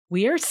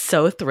We are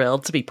so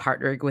thrilled to be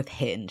partnering with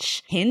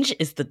Hinge. Hinge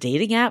is the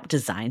dating app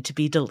designed to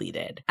be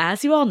deleted.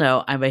 As you all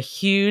know, I'm a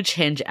huge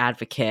Hinge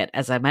advocate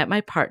as I met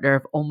my partner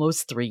of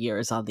almost 3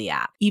 years on the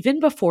app.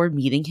 Even before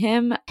meeting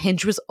him,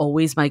 Hinge was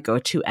always my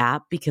go-to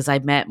app because I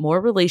met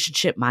more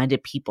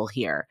relationship-minded people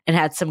here and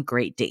had some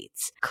great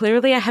dates.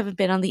 Clearly, I haven't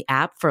been on the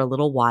app for a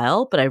little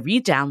while, but I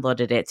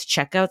re-downloaded it to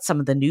check out some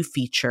of the new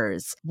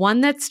features. One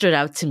that stood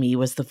out to me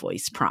was the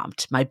voice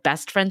prompt, my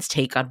best friend's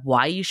take on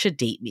why you should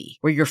date me,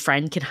 where your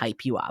friend can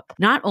hype you up.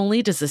 Not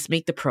only does this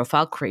make the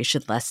profile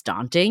creation less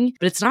daunting,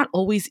 but it's not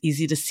always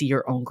easy to see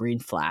your own green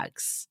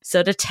flags.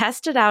 So to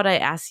test it out, I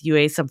asked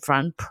Yue some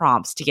fun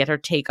prompts to get her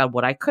take on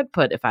what I could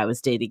put if I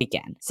was dating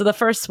again. So the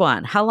first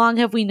one, how long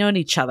have we known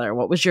each other?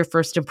 What was your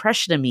first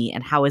impression of me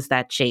and how has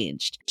that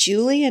changed?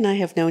 Julie and I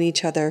have known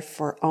each other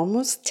for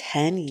almost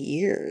 10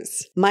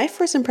 years. My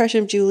first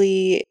impression of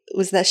Julie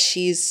was that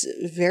she's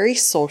very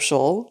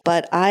social,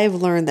 but I've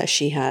learned that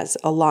she has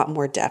a lot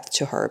more depth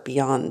to her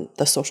beyond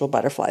the social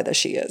butterfly that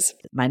she is.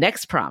 My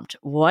next prompt,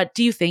 what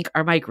do you think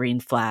are my green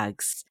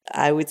flags?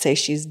 I would say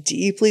she's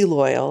deeply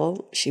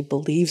loyal. She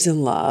believes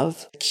in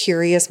love,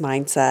 curious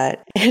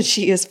mindset, and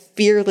she is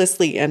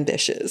fearlessly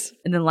ambitious.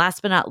 And then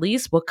last but not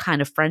least, what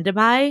kind of friend am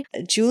I?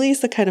 Julie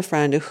is the kind of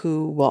friend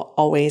who will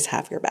always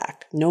have your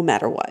back, no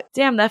matter what.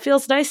 Damn, that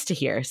feels nice to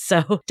hear.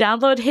 So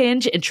download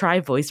Hinge and try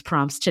voice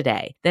prompts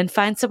today. Then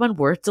find someone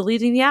worth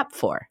deleting the app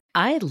for.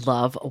 I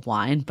love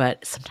wine,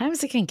 but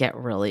sometimes it can get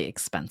really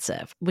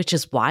expensive, which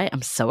is why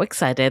I'm so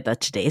excited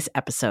that today's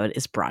episode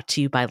is brought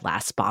to you by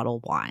Last Bottle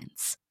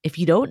Wines. If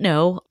you don't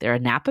know, they're a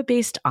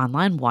Napa-based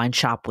online wine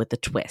shop with a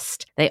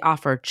twist. They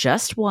offer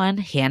just one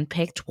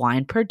hand-picked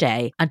wine per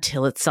day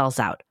until it sells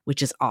out,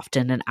 which is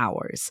often in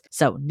hours.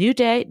 So new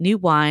day, new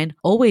wine,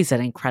 always at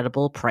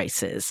incredible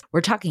prices.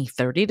 We're talking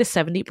 30 to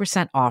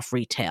 70% off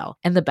retail.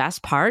 And the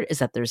best part is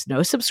that there's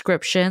no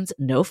subscriptions,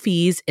 no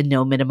fees, and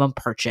no minimum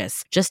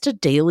purchase. Just a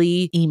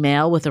daily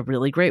email with a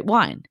really great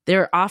wine.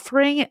 They're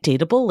offering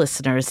Dateable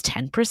listeners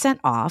 10%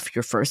 off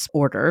your first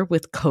order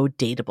with code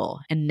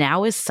Dateable. And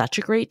now is such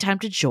a great time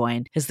to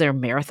join as their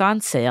marathon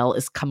sale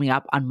is coming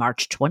up on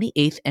March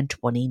 28th and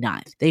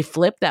 29th. They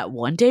flip that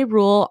one-day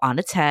rule on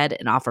its head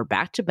and offer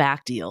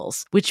back-to-back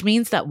deals, which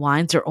means that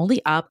wines are only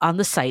up on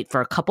the site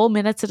for a couple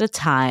minutes at a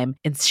time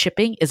and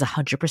shipping is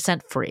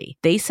 100% free.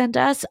 They sent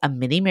us a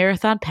mini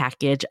marathon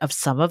package of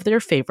some of their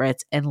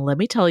favorites, and let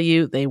me tell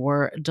you, they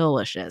were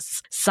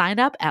delicious. Sign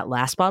up at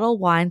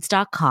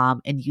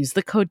lastbottlewines.com and use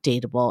the code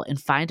Dateable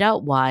and find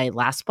out why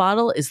Last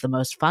Bottle is the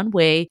most fun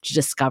way to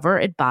discover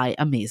and buy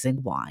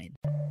amazing wine.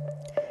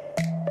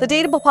 The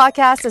Dateable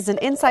podcast is an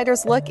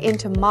insider's look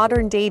into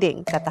modern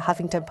dating that the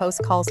Huffington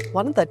Post calls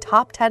one of the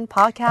top 10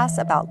 podcasts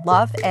about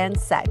love and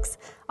sex.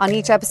 On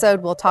each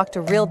episode, we'll talk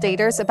to real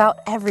daters about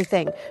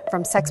everything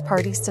from sex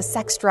parties to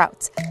sex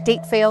droughts,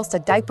 date fails to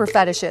diaper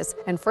fetishes,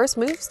 and first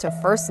moves to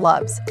first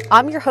loves.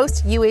 I'm your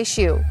host, Yue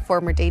Xu,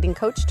 former dating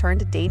coach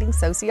turned dating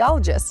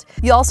sociologist.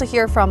 You'll also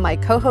hear from my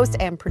co-host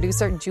and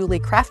producer, Julie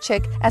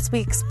Krafchick, as we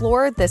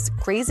explore this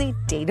crazy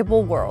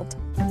dateable world.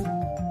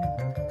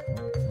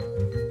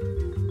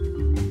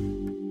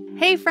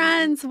 Hey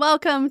friends,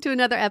 welcome to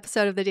another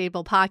episode of the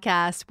Dateable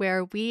podcast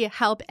where we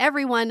help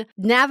everyone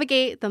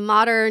navigate the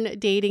modern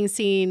dating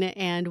scene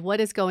and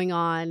what is going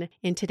on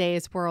in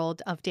today's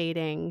world of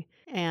dating.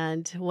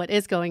 And what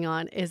is going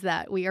on is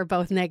that we are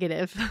both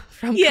negative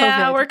from COVID.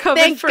 Yeah, we're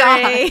Thank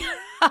COVID-free.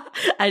 God.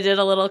 I did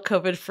a little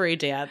COVID-free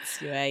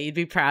dance, Yue. You'd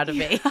be proud of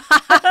me.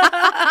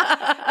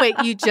 Wait,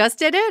 you just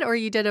did it or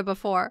you did it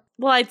before?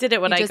 Well, I did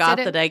it when I got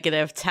did the it?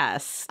 negative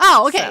test.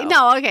 Oh, okay. So.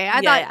 No, okay.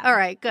 I thought, yeah. all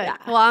right, good. Yeah.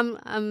 Well,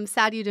 I'm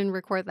sad you didn't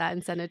record that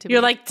and send it to me.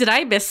 You're like, did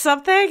I miss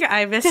something?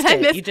 I missed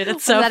it. You did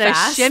it so was that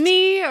fast. a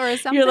shimmy or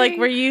something? You're like,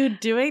 were you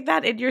doing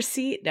that in your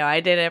seat? No, I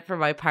did it for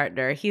my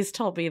partner. He's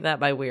told me that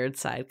my weird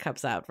side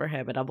comes out for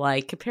him. And I'm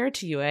like, compared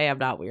to Yue, I'm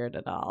not weird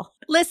at all.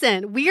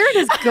 Listen, weird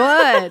is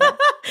good.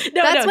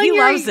 That's when he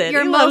you're loves it.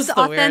 your He most loves the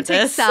authentic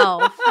weirdness.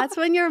 self. That's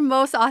when you're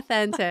most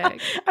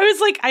authentic. I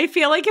was like, I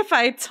feel like if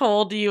I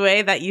told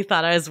Yue that you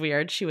thought I was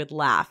weird, she would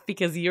laugh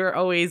because you're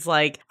always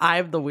like,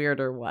 I'm the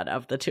weirder one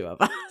of the two of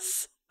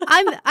us.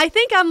 I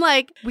think I'm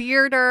like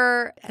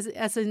weirder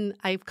as in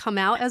I've come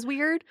out as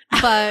weird,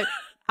 but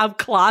I'm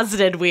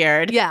closeted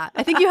weird. yeah,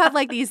 I think you have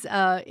like these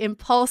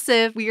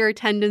impulsive weird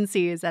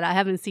tendencies that I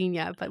haven't seen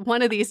yet, but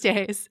one of these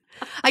days.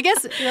 I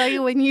guess like,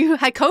 when you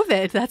had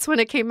COVID, that's when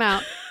it came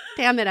out.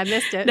 Damn it, I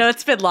missed it. No,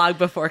 it's been long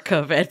before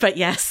COVID, but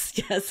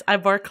yes,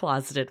 I'm more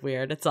closeted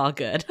weird. It's all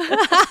good.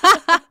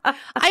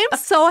 I am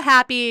so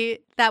happy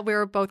that we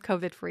were both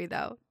COVID-free,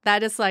 though.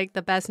 That is like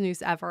the best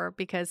news ever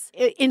because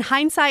in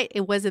hindsight,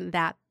 it wasn't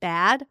that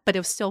bad, but it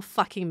was still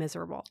fucking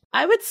miserable.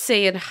 I would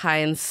say in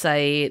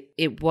hindsight,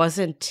 it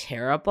wasn't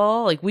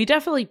terrible. Like we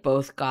definitely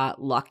both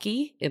got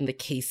lucky in the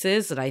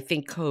cases. And I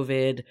think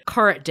COVID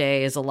current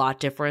day is a lot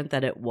different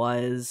than it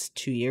was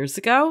 2 years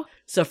ago.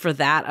 So for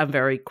that, I'm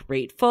very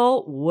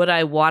grateful. Would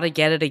I want to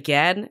get it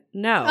again?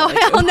 No. Oh,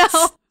 hell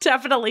no.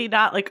 Definitely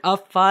not like a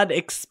fun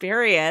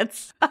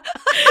experience.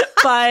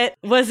 But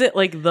was it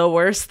like the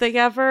worst thing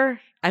ever?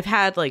 I've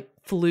had like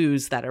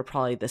flus that are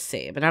probably the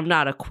same. And I'm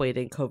not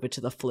equating COVID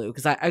to the flu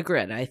because I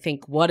agree. I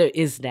think what it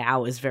is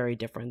now is very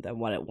different than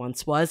what it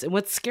once was. And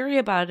what's scary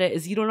about it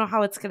is you don't know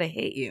how it's going to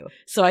hit you.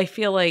 So I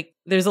feel like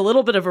there's a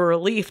little bit of a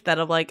relief that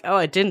I'm like, oh,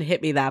 it didn't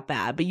hit me that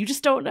bad, but you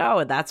just don't know.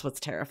 And that's what's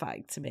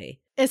terrifying to me.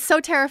 It's so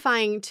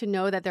terrifying to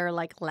know that there are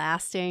like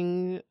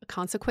lasting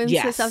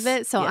consequences of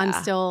it. So I'm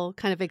still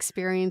kind of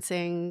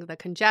experiencing the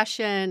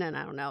congestion and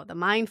I don't know, the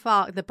mind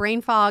fog, the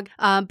brain fog.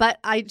 But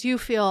I do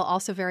feel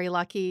also very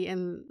lucky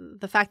in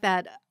the fact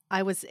that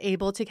I was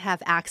able to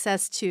have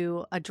access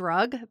to a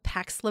drug,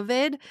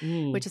 Paxlovid,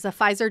 which is a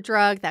Pfizer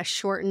drug that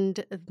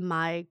shortened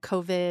my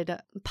COVID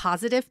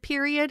positive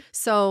period.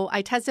 So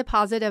I tested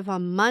positive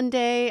on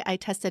Monday. I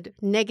tested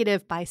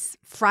negative by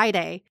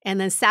Friday. And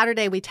then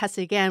Saturday we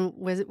tested again,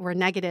 were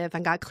negative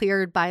and got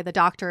cleared by the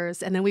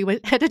doctors. And then we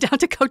headed down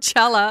to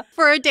Coachella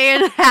for a day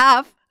and a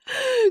half.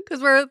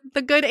 Because we're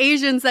the good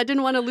Asians that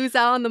didn't want to lose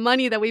out on the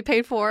money that we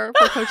paid for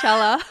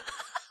Coachella.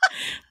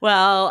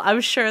 Well,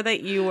 I'm sure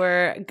that you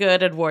were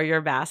good and wore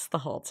your mask the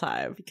whole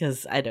time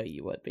because I know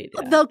you would be.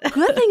 Yeah. The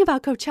good thing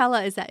about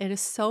Coachella is that it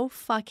is so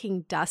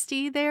fucking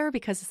dusty there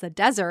because it's a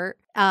desert.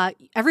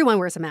 Everyone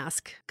wears a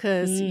mask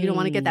because you don't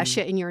want to get that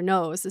shit in your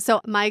nose.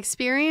 So my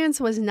experience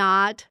was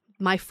not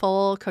my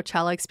full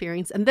Coachella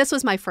experience. And this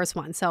was my first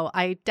one. So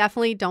I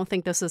definitely don't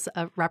think this was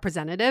a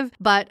representative,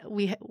 but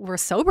we were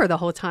sober the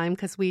whole time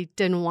because we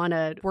didn't want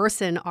to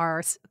worsen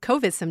our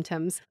COVID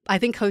symptoms. I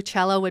think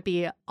Coachella would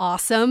be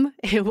awesome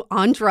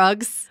on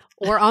drugs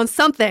or on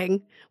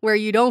something where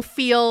you don't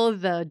feel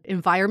the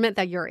environment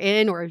that you're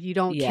in or you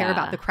don't care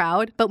about the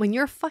crowd. But when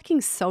you're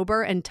fucking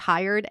sober and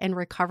tired and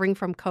recovering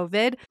from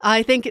COVID,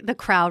 I think the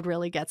crowd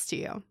really gets to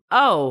you.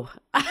 Oh,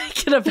 I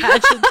can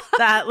imagine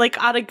that, like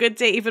on a good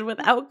day, even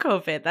without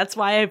COVID. That's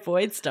why I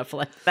avoid stuff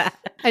like that.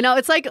 I know.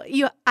 It's like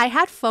I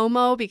had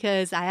FOMO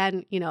because I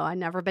hadn't, I'd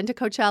never been to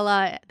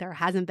Coachella. There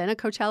hasn't been a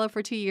Coachella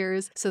for 2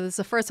 years. So this is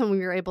the first one we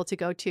were able to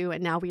go to.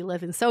 And now we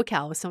live in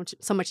SoCal. It was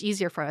so much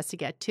easier for us to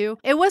get to.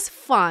 It was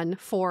fun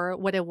for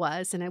what it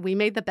was. And we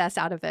made the best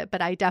out of it.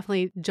 But I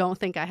definitely don't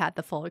think I had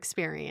the full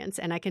experience.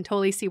 And I can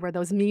totally see where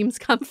those memes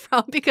come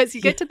from because you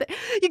get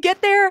you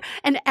get there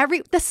and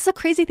this is a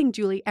crazy thing,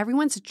 Julie.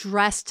 Everyone's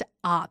dressed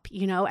up,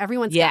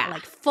 everyone's got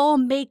like full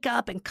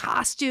makeup and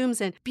costumes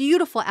and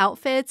beautiful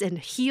outfits and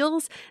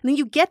heels. And then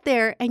you get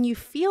there and you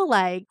feel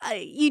like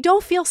you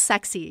don't feel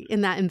sexy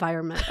in that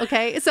environment.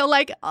 Okay. So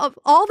like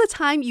all the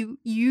time you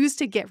use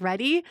to get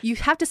ready, you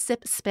have to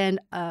spend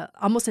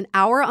almost an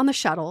hour on the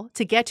shuttle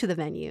to get to the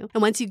venue.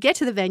 And once you get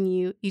to the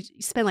venue, you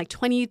spend like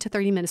 20 to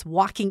 30 minutes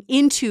walking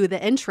into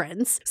the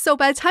entrance. So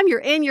by the time you're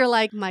in, you're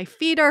like, my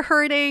feet are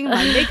hurting.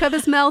 My makeup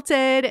is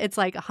melted. It's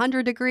like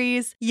 100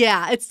 degrees.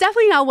 Yeah. It's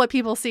definitely not what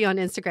people see on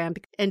Instagram.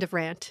 End of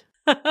rant.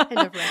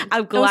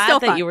 I'm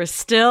glad that you were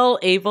still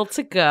able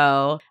to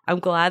go. I'm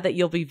glad that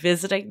you'll be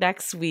visiting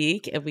next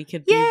week and we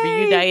could be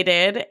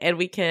reunited and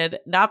we could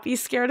not be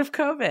scared of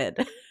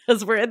COVID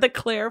because we're in the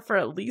clear for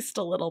at least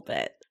a little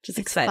bit. Just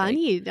exciting.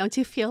 Funny. Don't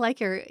you feel like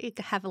you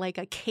have like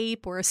a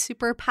cape or a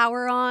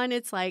superpower on?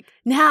 It's like,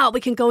 now we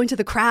can go into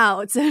the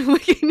crowds and we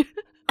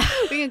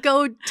can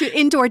go to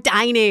indoor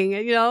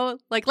dining,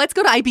 like let's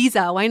go to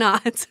Ibiza. Why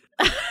not?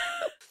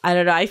 I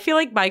don't know. I feel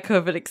like my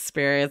COVID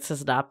experience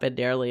has not been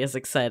nearly as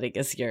exciting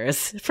as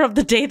yours. From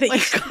the day that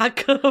you got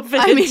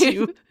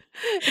COVID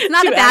it's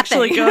not a bad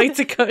actually thing. Going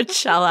to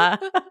Coachella.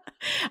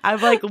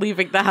 I'm like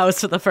leaving the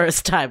house for the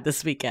first time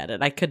this weekend,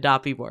 and I could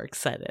not be more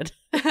excited.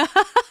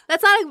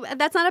 That's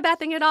not a bad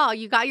thing at all.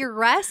 You got your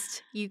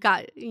rest, you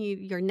got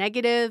your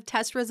negative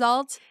test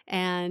results,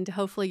 and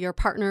hopefully your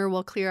partner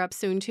will clear up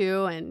soon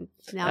too. And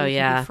now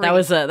that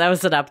was an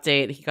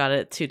update. He got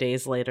it 3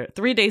 days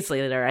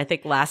later. I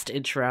think last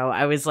intro,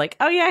 I was like,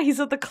 oh yeah, he's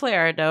at the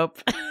clear.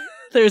 Nope.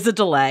 There's a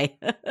delay.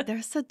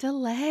 There's a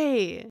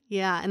delay.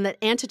 Yeah, and the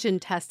antigen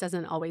test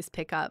doesn't always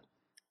pick up.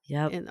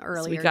 Yep. In the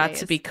earlier so we got days.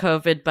 to be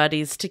COVID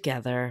buddies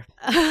together.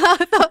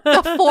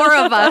 the four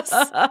of us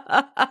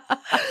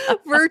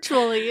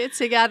virtually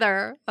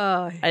together.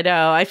 Oh. I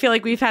know. I feel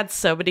like we've had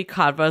so many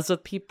convos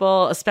with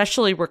people,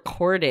 especially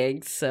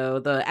recordings. So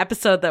the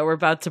episode that we're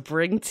about to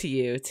bring to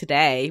you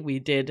today, we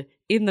did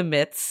in the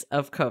midst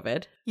of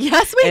COVID.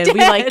 Yes, we did. And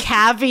we like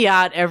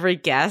caveat every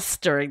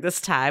guest during this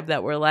time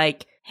that we're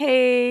like,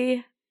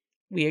 hey,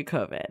 we had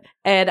COVID.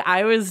 And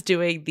I was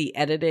doing the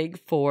editing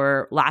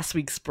for last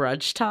week's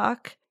brunch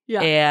talk.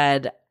 Yeah.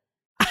 And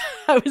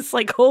I was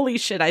like, holy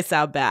shit, I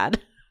sound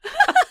bad.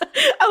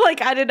 I'm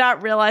like, I did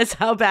not realize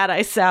how bad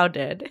I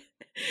sounded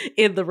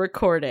in the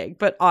recording.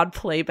 But on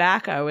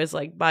playback, I was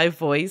like, my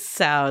voice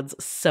sounds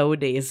so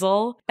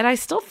nasal. And I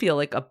still feel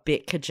like a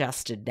bit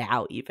congested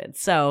now even.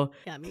 So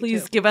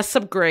please give us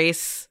some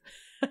grace.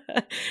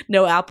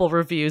 No Apple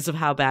reviews of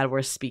how bad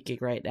we're speaking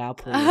right now,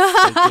 please.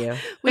 Thank you.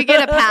 We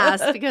get a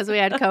pass because we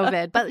had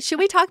COVID. But should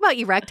we talk about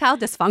erectile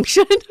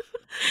dysfunction?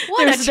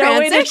 There's no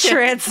way to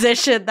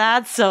transition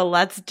that, so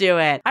let's do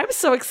it. I'm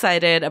so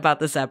excited about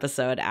this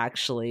episode,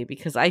 actually,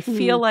 because I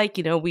feel like,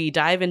 we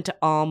dive into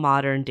all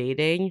modern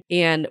dating.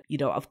 And,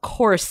 of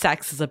course,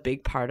 sex is a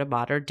big part of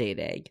modern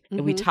dating.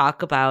 And we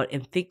talk about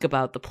and think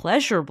about the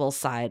pleasurable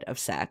side of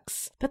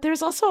sex. But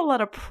there's also a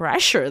lot of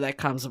pressure that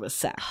comes with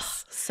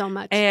sex. So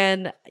much.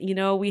 And,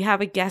 we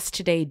have a guest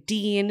today,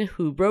 Dean,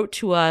 who wrote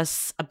to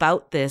us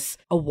about this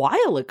a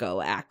while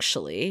ago,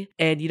 actually.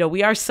 And,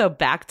 we are so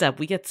backed up.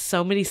 We get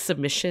so many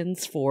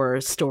submissions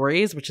for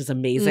stories, which is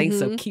amazing.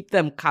 So keep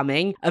them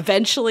coming.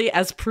 Eventually,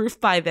 as proof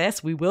by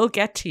this, we will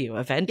get to you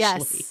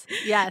eventually.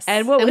 Yes.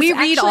 And we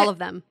read all of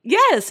them.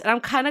 Yes. And I'm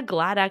kind of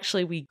glad,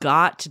 actually, we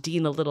got to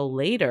Dean a little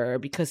later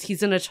because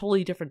he's in a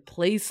totally different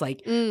place,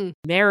 like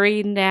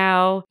married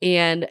now.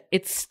 And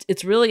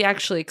it's really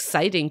actually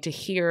exciting to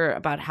hear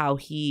about how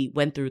he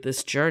went through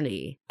this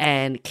journey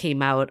and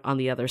came out on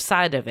the other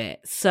side of it.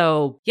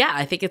 So yeah,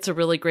 I think it's a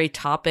really great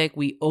topic.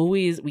 We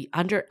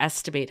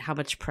underestimate how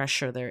much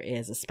pressure there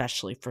is,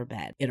 especially for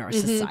men in our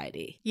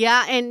society.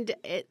 Yeah. And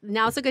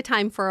now's a good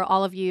time for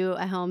all of you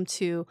at home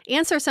to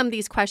answer some of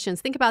these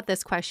questions. Think about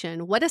this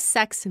question. What does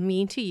sex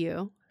mean to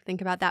you?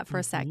 Think about that for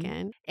a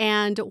second.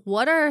 And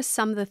what are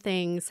some of the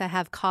things that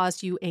have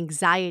caused you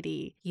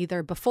anxiety,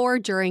 either before,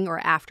 during, or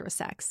after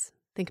sex?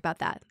 Think about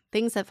that.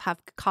 Things that have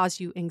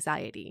caused you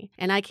anxiety.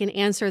 And I can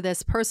answer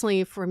this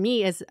personally. For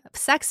me, as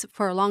sex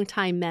for a long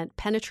time meant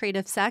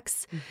penetrative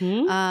sex,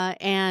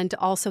 and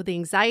also the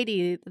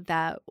anxiety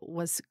that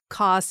was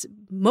caused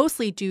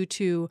mostly due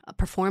to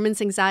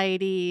performance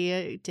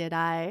anxiety.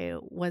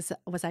 Was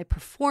I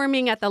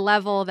performing at the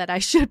level that I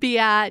should be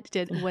at?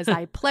 Was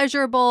I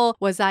pleasurable?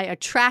 Was I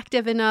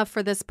attractive enough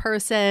for this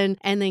person?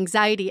 And the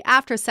anxiety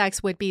after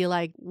sex would be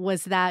like,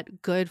 was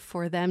that good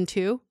for them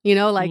too?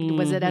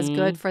 Was it as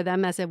good for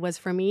them as it was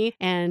for me?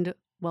 And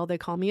will they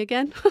call me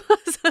again?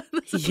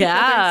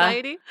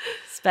 Anxiety.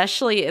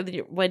 Especially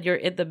when you're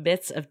in the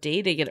midst of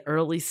dating in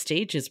early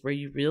stages where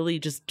you really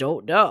just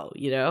don't know,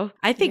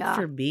 I think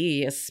for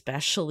me,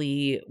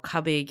 especially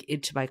coming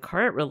into my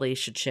current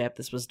relationship,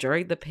 this was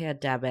during the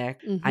pandemic.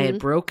 I had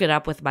broken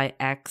up with my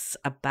ex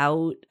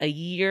about a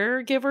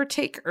year, give or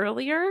take,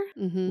 earlier.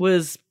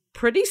 Was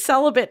pretty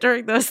celibate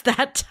during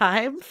that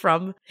time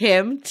from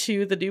him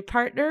to the new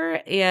partner.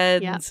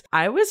 And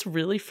I was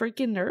really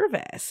freaking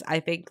nervous. I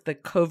think the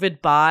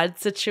COVID bod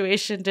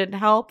situation didn't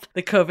help.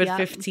 The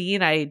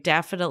COVID-15, I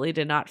definitely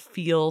did not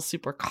feel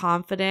super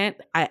confident.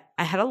 I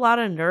had a lot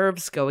of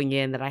nerves going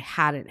in that I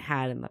hadn't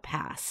had in the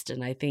past.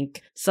 And I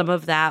think some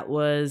of that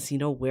was,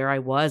 where I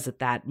was at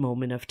that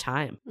moment of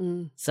time.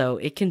 So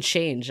it can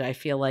change. I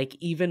feel like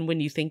even when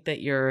you think that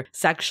you're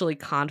sexually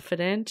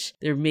confident,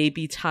 there may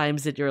be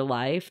times in your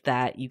life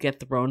that you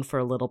get thrown for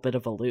a little bit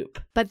of a loop.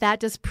 But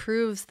that just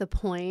proves the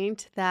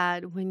point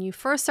that when you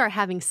first start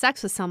having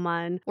sex with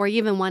someone or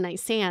even one-night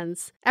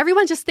stands,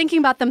 everyone's just thinking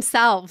about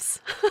themselves.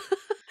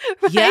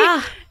 Right?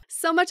 Yeah.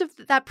 So much of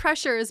that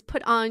pressure is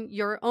put on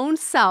your own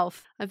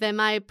self. Of,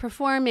 am I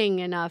performing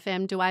enough?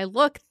 Do I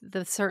look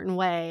the certain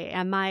way?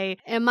 Am I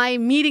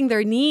meeting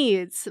their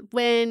needs?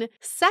 When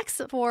sex,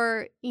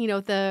 for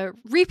the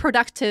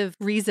reproductive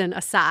reason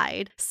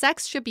aside,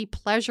 sex should be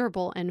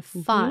pleasurable and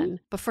fun.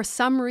 But for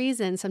some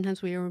reason,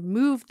 sometimes we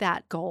remove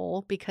that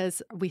goal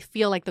because we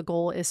feel like the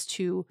goal is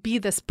to be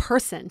this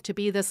person, to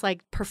be this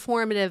like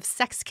performative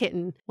sex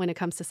kitten when it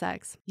comes to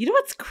sex. You know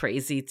what's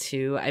crazy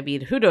too? I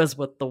mean, who knows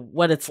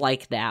what it's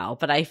like now?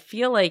 But I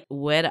feel like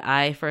when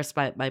I first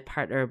met my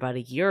partner about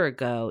a year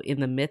ago in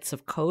the midst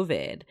of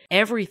COVID,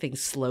 everything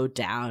slowed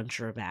down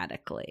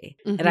dramatically.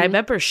 And I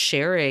remember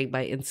sharing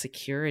my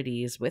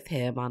insecurities with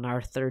him on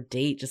our third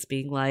date, just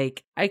being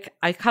like, I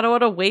kind of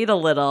want to wait a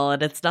little,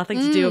 and it's nothing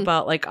to do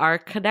about like our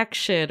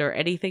connection or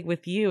anything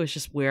with you. It's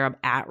just where I'm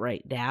at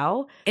right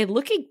now. And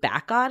looking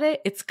back on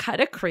it, it's kind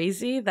of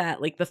crazy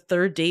that like the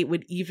third date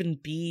would even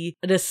be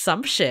an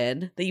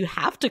assumption that you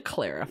have to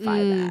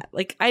clarify that.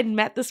 Like I'd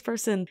met this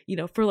person,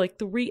 for like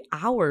 3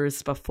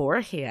 hours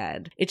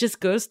beforehand. It just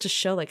goes to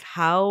show like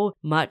how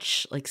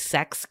much like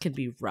sex can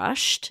be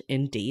rushed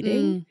in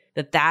dating.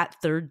 That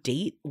third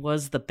date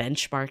was the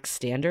benchmark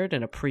standard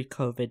in a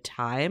pre-COVID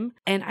time.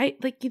 And I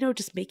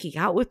just making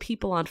out with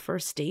people on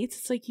first dates,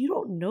 it's like, you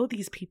don't know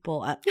these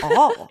people at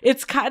all.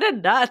 It's kind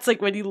of nuts.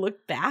 Like when you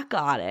look back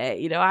on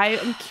it,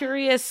 I'm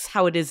curious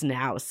how it is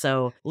now.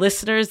 So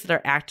listeners that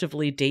are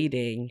actively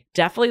dating,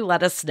 definitely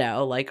let us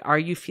know. Like, are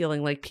you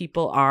feeling like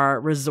people are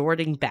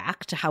resorting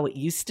back to how it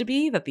used to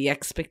be? That the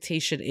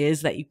expectation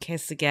is that you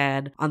kiss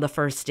again on the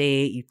first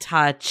date, you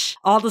touch,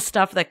 all the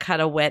stuff that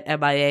kind of went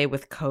MIA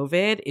with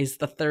COVID. Is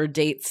the third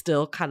date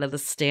still kind of the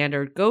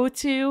standard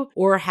go-to,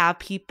 or have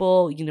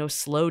people,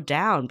 slow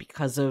down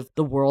because of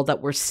the world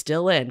that we're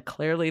still in?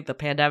 Clearly, the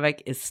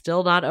pandemic is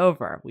still not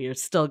over. We are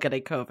still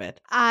getting COVID.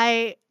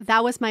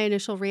 That was my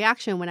initial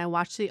reaction when I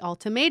watched The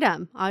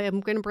Ultimatum. I am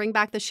going to bring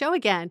back the show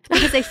again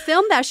because they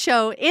filmed that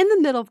show in the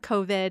middle of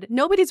COVID.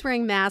 Nobody's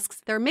wearing masks.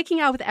 They're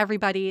making out with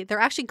everybody. They're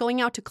actually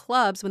going out to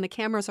clubs when the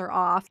cameras are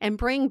off and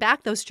bringing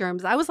back those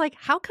germs. I was like,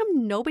 how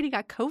come nobody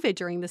got COVID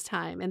during this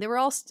time? And they were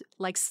all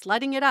like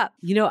sledding it up.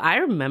 I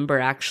remember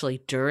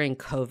actually during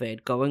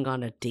COVID going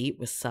on a date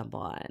with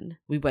someone.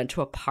 We went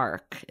to a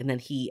park and then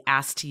he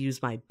asked to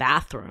use my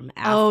bathroom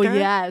after. Oh,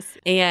 yes.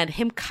 And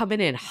him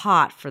coming in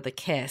hot for the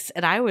kiss.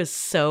 And I was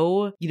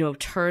so,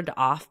 turned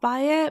off by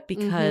it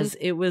because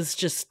it was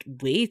just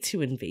way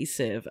too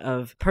invasive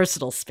of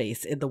personal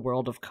space in the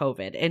world of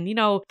COVID. And,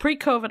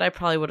 pre-COVID, I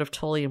probably would have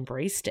totally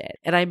embraced it.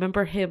 And I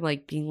remember him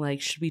being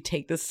like, should we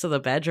take this to the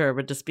bedroom?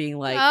 And just being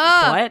like,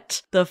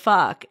 what the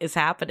fuck is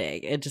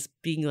happening? And just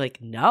being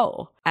like,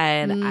 no.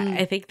 And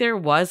I think there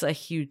was a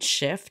huge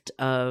shift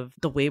of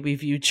the way we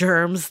view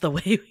germs, the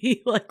way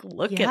we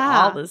look at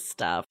all this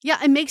stuff.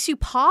 Yeah, it makes you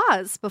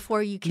pause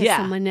before you kiss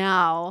someone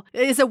now.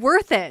 Is it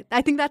worth it?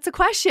 I think that's a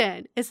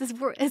question. Is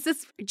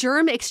this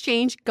germ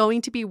exchange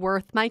going to be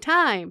worth my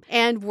time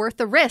and worth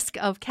the risk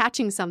of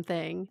catching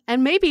something?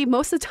 And maybe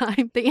most of the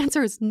time the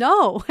answer is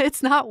no,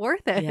 it's not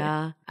worth it.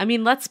 Yeah. I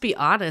mean, let's be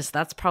honest.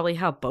 That's probably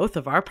how both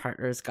of our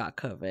partners got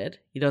COVID.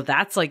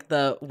 That's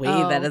the way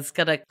that it's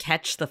going to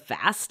catch the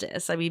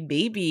fastest. I mean,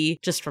 maybe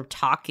just from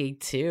talking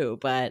too,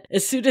 but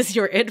as soon as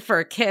you're in for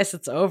a kiss,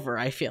 it's over.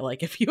 I feel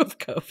like if you have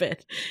COVID,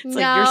 it's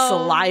like your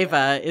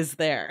saliva is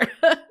there.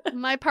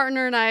 My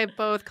partner and I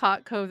both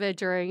caught COVID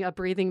during a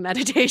breathing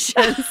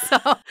meditation, so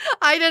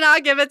I did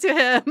not give it to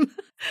him.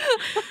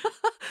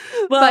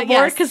 Well,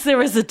 more because there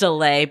was a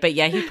delay, but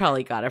yeah, he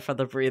probably got it from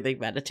the breathing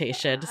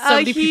meditation. So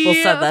many people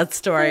said that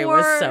story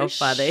was so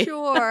funny.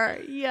 Sure,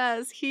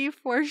 yes, he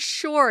for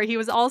sure. He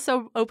was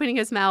also opening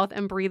his mouth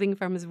and breathing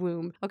from his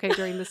womb,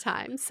 during this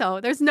time.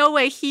 So there's no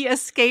way he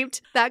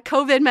escaped that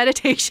COVID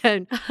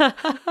meditation.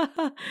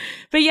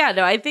 But yeah,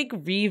 no, I think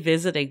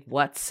revisiting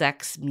what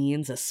sex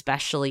means,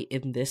 especially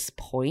in this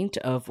point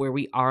of where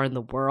we are in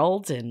the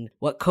world and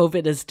what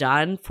COVID has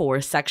done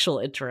for sexual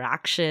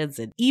interactions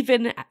and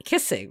even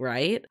kissing,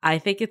 right? I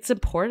think it's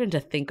important to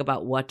think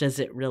about what does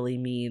it really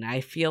mean.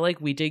 I feel like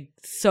we did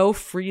so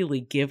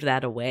freely give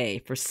that away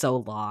for so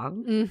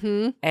long.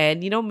 Mm-hmm.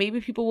 And,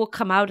 maybe people will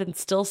come out and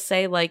still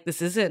say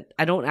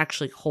I don't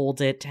actually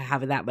hold it to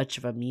have that much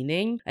of a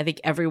meaning. I think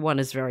everyone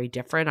is very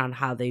different on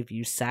how they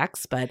view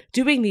sex, but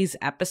doing these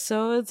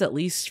episodes, at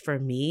least for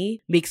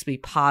me, makes me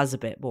pause a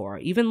bit more.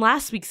 Even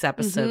last week's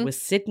episode with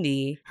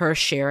Sydney, her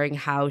sharing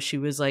how she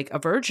was a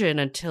virgin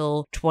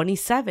until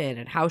 27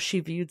 and how she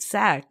viewed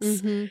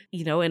sex,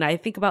 and I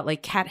think about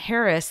Kat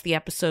Harris, the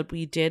episode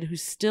we did,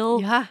 who's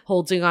still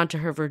holding on to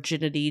her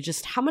virginity,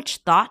 just how much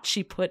thought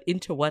she put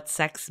into what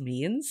sex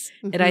means.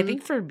 And I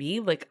think for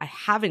me, I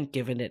haven't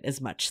given it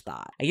as much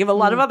thought. I give a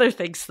lot of other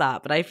things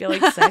thought, but I feel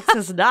like sex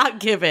is not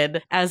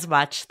given as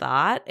much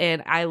thought.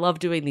 And I love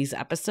doing these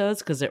episodes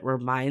because it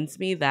reminds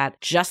me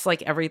that just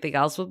like everything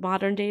else with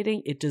modern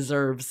dating, it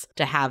deserves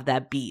to have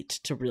that beat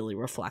to really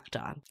reflect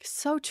on.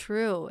 So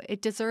true.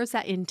 It deserves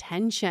that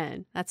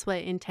intention. That's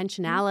what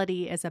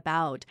intentionality is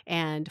about.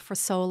 And for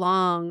so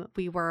long,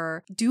 we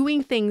were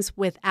doing things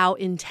without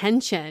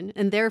intention,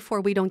 and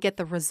therefore we don't get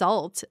the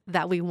result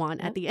that we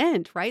want at the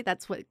end, right?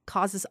 That's what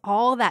causes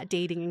all that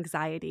dating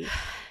anxiety.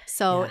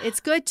 So it's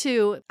good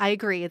I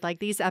agree,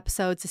 these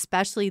episodes,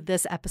 especially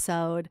this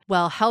episode,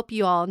 will help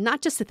you all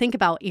not just to think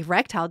about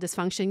erectile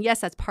dysfunction.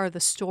 Yes, that's part of the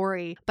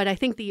story. But I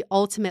think the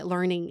ultimate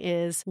learning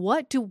is,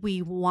 what do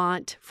we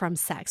want from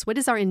sex? What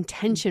is our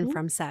intention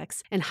from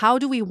sex? And how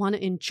do we want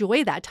to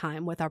enjoy that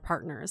time with our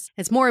partners?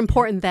 It's more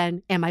important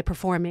than, am I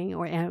performing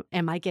or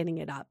am I getting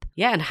it up?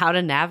 Yeah, and how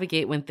to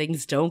navigate when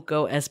things don't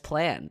go as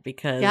planned,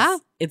 because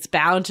it's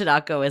bound to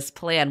not go as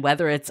planned,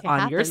 whether it's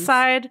on your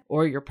side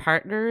or your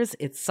partner's.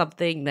 It's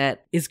something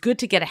that is good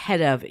to get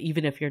ahead of,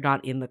 even if you're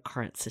not in the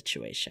current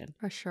situation.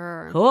 For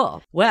sure.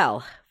 Cool.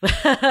 Well,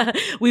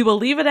 we will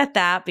leave it at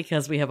that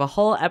because we have a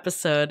whole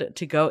episode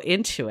to go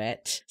into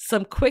it.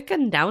 Some quick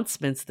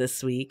announcements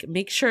this week.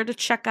 Make sure to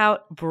check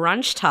out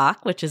Brunch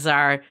Talk, which is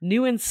our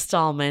new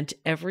installment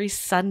every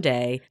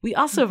Sunday. We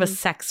also have a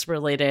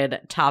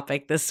sex-related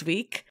topic this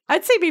week.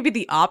 I'd say maybe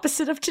the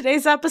opposite of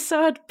today's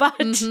episode,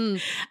 but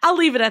I'll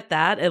leave it at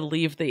that and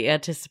leave the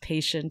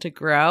anticipation to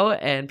grow,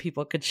 and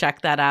people could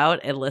check that out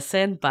and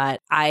listen.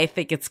 But I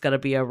think it's going to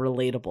be a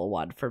relatable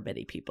one for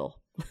many people.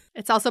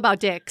 It's also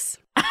about dicks.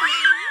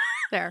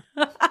 There.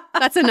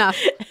 That's enough.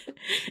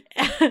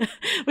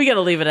 We got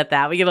to leave it at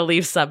that. We got to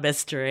leave some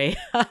mystery.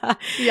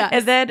 Yes.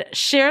 And then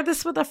share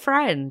this with a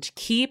friend.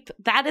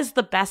 That is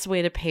the best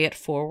way to pay it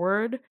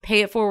forward.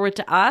 Pay it forward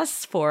to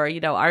us for,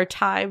 our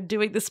time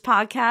doing this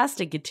podcast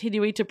and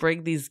continuing to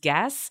bring these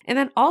guests. And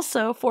then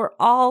also for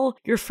all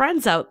your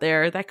friends out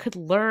there that could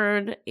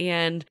learn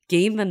and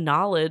gain the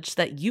knowledge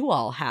that you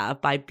all have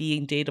by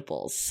being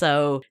dateables.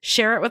 So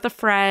share it with a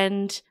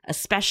friend,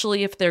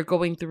 especially if they're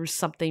going through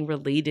something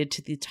related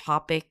to the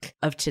topic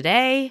of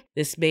today.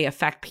 This may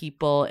affect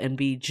people and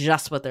be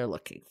just what they're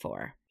looking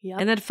for. Yep.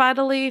 And then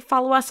finally,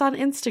 follow us on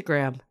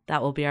Instagram.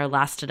 That will be our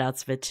last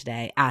announcement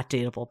today at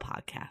Dateable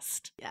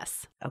Podcast.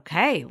 Yes.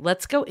 Okay,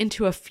 let's go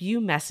into a few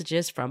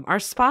messages from our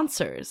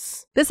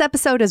sponsors. This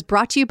episode is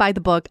brought to you by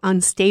the book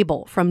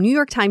Unstable from New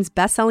York Times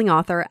bestselling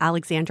author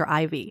Alexandra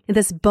Ivy. In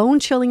this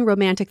bone-chilling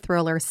romantic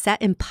thriller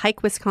set in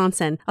Pike,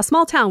 Wisconsin, a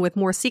small town with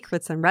more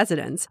secrets than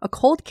residents, a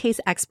cold case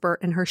expert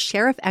and her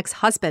sheriff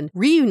ex-husband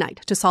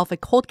reunite to solve a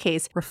cold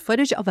case where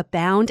footage of a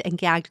bound and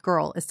gagged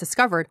girl is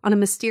discovered on a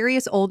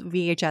mysterious old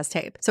VHS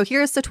tape. So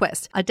here's the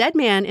twist. A dead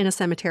man in a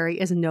cemetery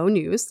is no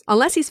news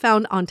unless he's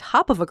found on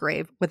top of a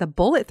grave with a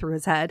bullet through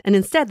his head, and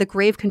instead the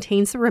grave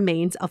contains the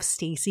remains of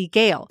Stacy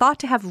Gale, thought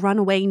to have run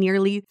away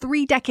nearly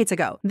 3 decades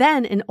ago.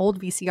 Then an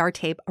old VCR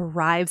tape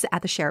arrives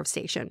at the sheriff's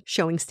station,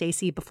 showing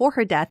Stacy before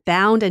her death,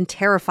 bound and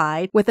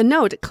terrified, with a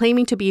note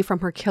claiming to be from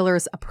her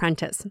killer's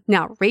apprentice.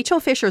 Now, Rachel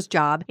Fisher's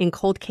job in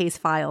Cold Case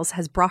Files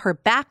has brought her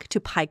back to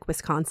Pike,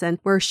 Wisconsin,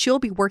 where she'll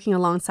be working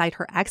alongside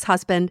her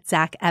ex-husband,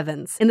 Zach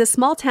Evans. In this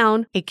small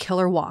town, a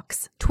killer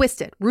walks,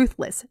 twisted,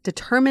 ruthless,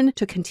 determined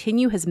to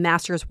continue his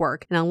master's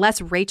work, and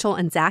unless Rachel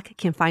and Zach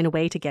can find a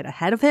way to get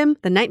ahead of him,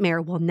 the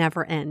nightmare will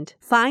never end.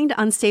 Find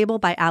Unstable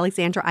by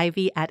Alexandra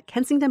Ivy at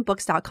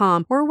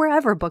kensingtonbooks.com or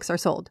wherever books are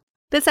sold.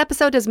 This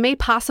episode is made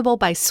possible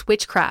by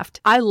Switchcraft.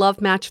 I love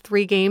match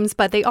 3 games,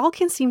 but they all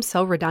can seem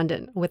so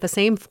redundant with the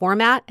same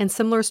format and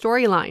similar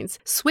storylines.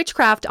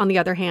 Switchcraft, on the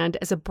other hand,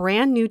 is a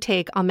brand new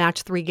take on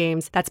match 3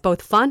 games that's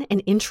both fun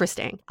and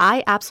interesting.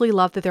 I absolutely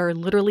love that there are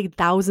literally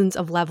thousands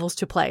of levels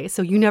to play,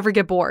 so you never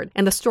get bored.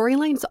 And the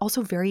storyline is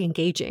also very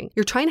engaging.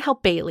 You're trying to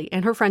help Bailey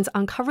and her friends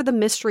uncover the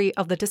mystery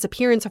of the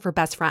disappearance of her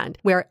best friend,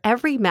 where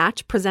every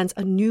match presents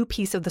a new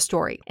piece of the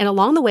story. And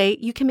along the way,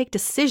 you can make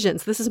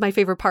decisions. This is my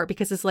favorite part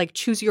because it's like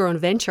choose your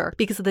own adventure,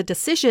 because the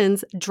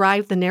decisions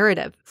drive the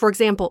narrative. For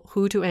example,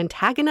 who to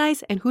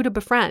antagonize and who to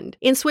befriend.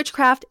 In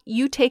Switchcraft,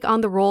 you take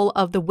on the role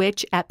of the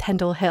witch at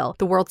Pendle Hill,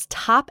 the world's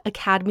top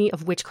academy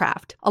of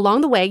witchcraft.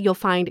 Along the way, you'll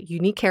find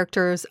unique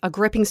characters, a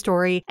gripping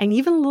story, and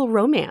even a little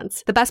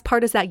romance. The best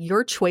part is that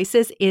your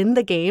choices in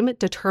the game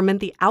determine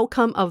the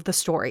outcome of the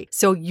story,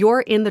 so you're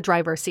in the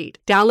driver's seat.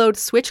 Download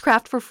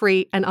Switchcraft for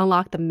free and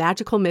unlock the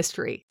magical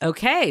mystery.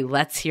 Okay,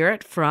 let's hear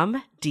it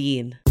from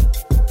Dean.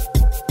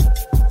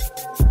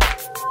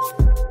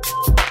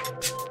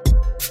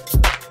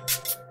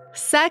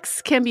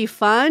 Sex can be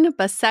fun,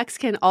 but sex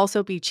can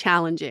also be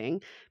challenging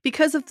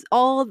because of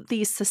all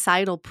these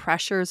societal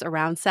pressures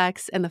around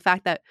sex and the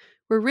fact that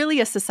we're really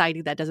a society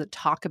that doesn't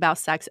talk about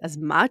sex as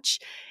much.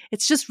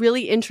 It's just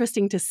really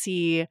interesting to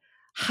see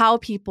how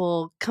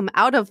people come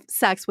out of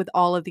sex with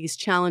all of these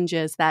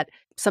challenges that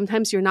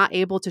sometimes you're not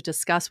able to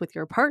discuss with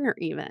your partner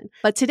even.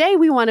 But today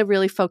we want to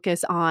really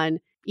focus on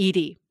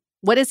ED.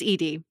 What is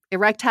ED?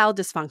 Erectile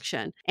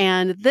dysfunction.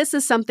 And this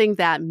is something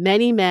that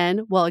many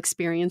men will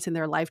experience in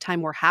their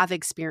lifetime or have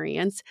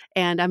experienced.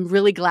 And I'm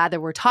really glad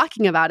that we're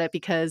talking about it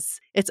because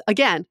it's,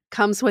 again,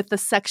 comes with the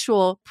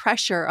sexual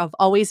pressure of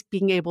always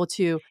being able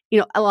to,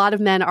 a lot of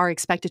men are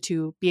expected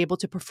to be able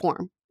to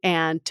perform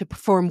and to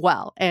perform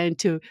well and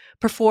to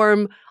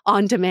perform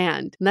on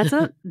demand. And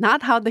that's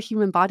not how the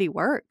human body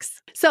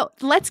works. So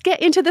let's get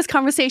into this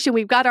conversation.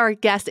 We've got our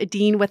guest,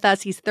 Dean, with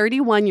us. He's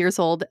 31 years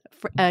old.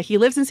 He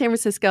lives in San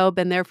Francisco,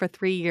 been there for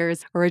 3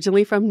 years,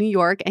 originally from New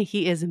York, and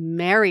he is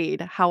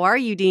married. How are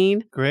you,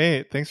 Dean?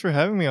 Great. Thanks for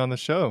having me on the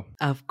show.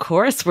 Of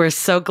course. We're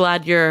so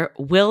glad you're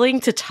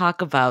willing to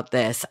talk about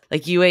this.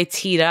 Like you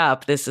teed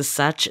up, this is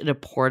such an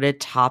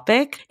important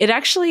topic. It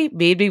actually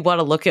made me want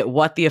to look at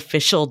what the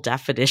official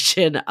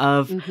definition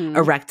of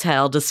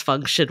erectile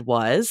dysfunction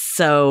was.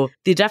 So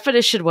the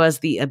definition was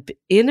the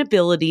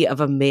inability of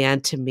a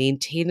man to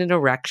maintain an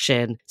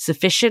erection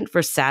sufficient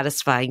for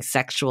satisfying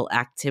sexual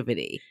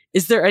activity.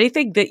 Is there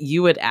anything that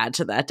you would add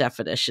to that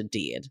definition,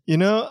 Dean?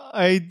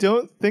 I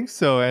don't think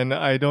so. And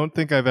I don't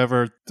think I've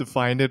ever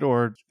defined it,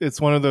 or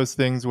it's one of those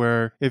things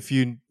where if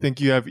you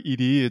think you have ED,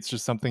 it's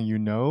just something you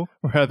know,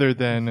 rather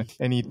than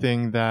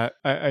anything that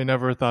I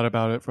never thought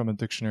about it from a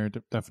dictionary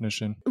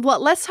definition. Well,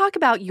 let's talk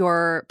about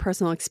your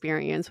personal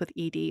experience with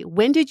ED.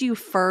 When did you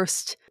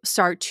first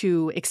start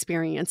to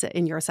experience it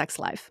in your sex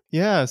life?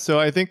 Yeah, so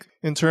I think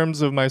in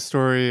terms of my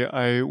story,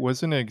 I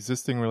was in an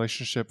existing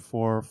relationship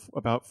for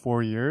about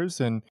 4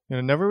 years and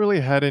never really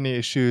had any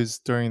issues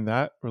during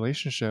that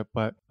relationship.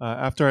 But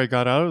after I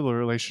got out of the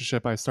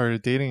relationship, I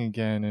started dating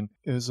again, and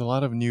it was a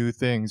lot of new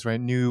things,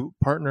 right? New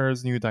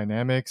partners, new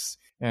dynamics.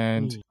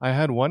 And I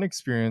had one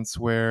experience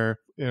where,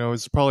 it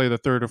was probably the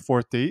 3rd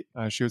or 4th date.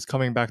 She was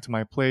coming back to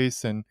my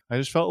place and I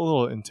just felt a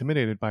little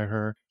intimidated by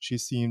her. She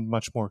seemed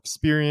much more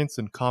experienced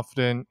and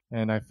confident,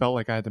 and I felt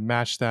like I had to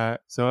match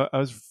that. So I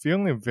was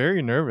feeling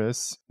very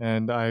nervous,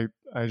 and that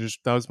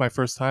was my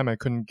first time. I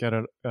couldn't get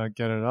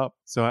it up.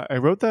 So I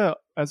wrote that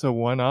as a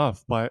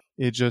one-off, but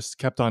it just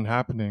kept on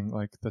happening.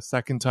 Like the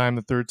second time,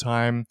 the third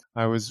time,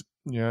 I was,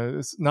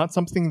 it's not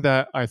something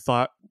that I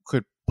thought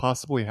could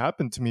possibly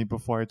happened to me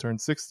before I turned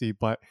 60,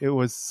 but it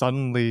was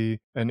suddenly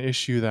an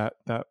issue that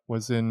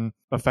was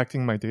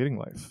affecting my dating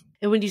life.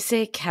 And when you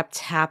say it kept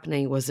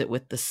happening, was it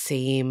with the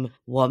same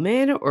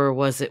woman or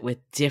was it with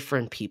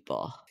different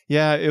people?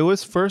 Yeah, it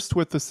was first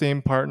with the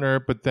same partner,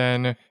 but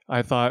then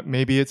I thought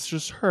maybe it's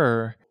just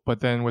her. But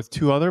then with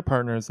two other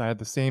partners, I had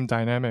the same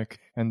dynamic.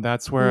 And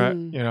that's where,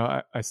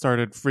 I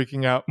started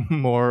freaking out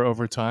more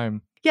over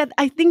time. Yeah,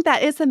 I think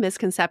that is a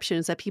misconception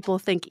is that people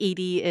think ED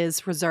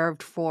is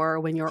reserved for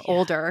when you're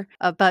older.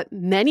 But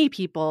many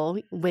people,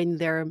 when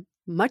they're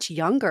much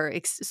younger,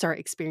 start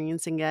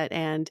experiencing it.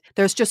 And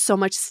there's just so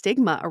much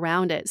stigma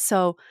around it.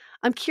 So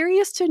I'm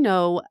curious to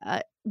know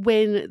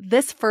when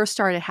this first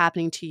started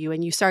happening to you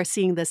and you started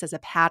seeing this as a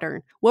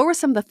pattern, what were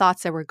some of the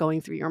thoughts that were going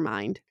through your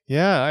mind?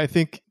 Yeah, I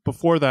think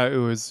before that, it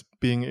was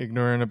being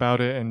ignorant about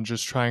it and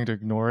just trying to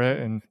ignore it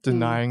and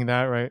denying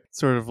that, right?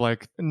 Sort of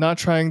like not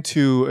trying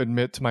to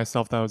admit to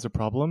myself that was a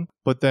problem.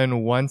 But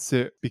then once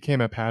it became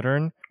a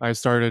pattern, I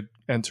started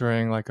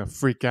entering like a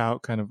freak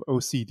out kind of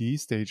OCD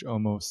stage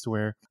almost,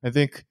 where I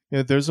think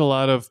there's a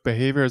lot of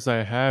behaviors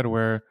I had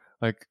where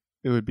like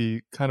it would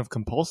be kind of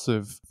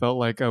compulsive. Felt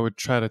like I would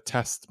try to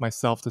test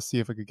myself to see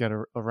if I could get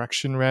an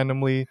erection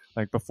randomly.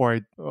 Like before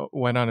I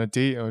went on a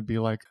date, I would be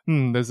like,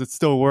 does it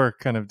still work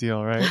kind of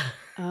deal, right?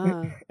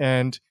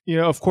 And,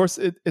 of course,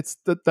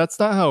 that's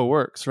not how it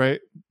works, right?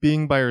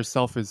 Being by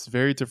yourself is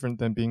very different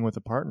than being with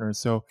a partner.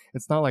 So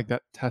it's not like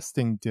that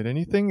testing did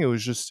anything. It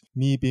was just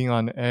me being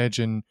on edge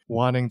and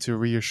wanting to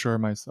reassure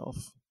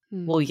myself.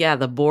 Well, yeah,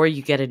 the more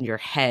you get in your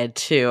head,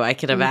 too, I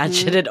can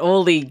imagine it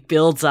only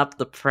builds up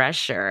the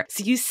pressure.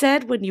 So you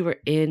said when you were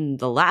in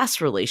the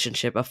last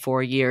relationship of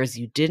 4 years,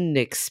 you didn't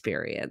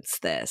experience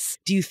this.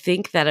 Do you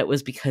think that it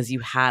was because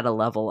you had a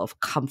level of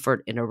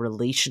comfort in a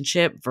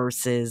relationship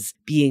versus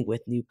being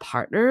with new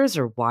partners?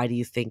 Or why do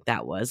you think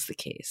that was the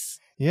case?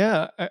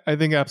 Yeah, I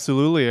think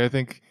absolutely. I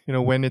think,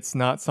 when it's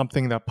not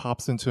something that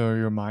pops into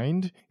your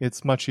mind,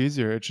 it's much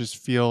easier. It just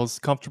feels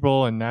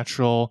comfortable and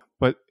natural.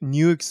 But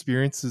new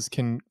experiences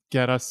can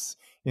get us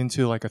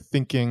into like a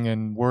thinking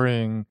and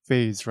worrying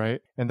phase,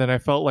 right? And then I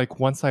felt like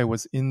once I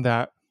was in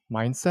that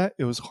mindset,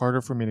 it was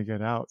harder for me to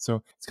get out.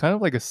 So it's kind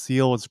of like a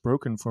seal was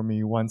broken for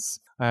me once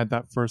I had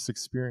that first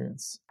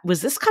experience.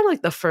 Was this kind of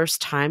like the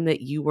first time that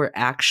you were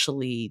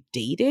actually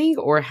dating,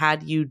 or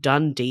had you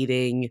done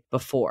dating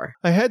before?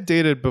 I had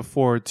dated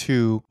before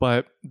too,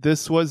 but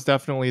this was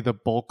definitely the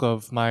bulk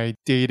of my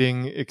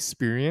dating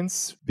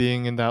experience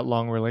being in that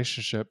long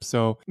relationship.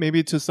 So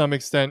maybe to some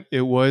extent,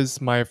 it was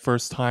my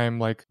first time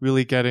like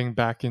really getting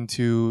back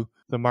into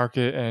the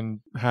market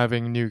and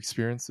having new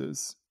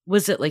experiences.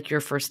 Was it like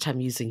your first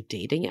time using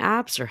dating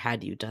apps, or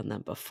had you done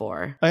them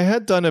before? I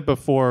had done it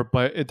before,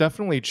 but it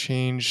definitely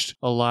changed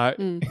a lot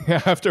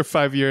after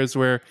 5 years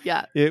where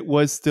it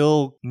was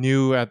still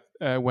new at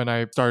when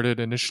I started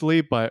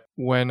initially. But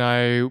when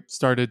I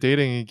started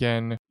dating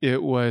again,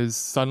 it was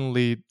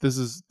suddenly, this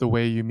is the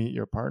way you meet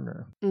your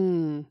partner.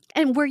 And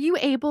were you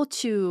able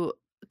to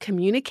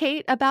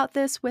communicate about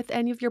this with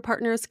any of your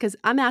partners? Because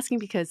I'm asking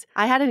because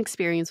I had an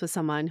experience with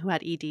someone who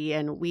had ED,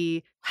 and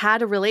we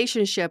had a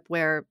relationship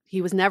where he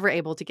was never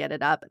able to get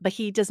it up, but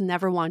he just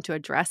never wanted to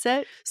address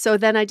it. So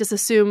then I just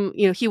assume,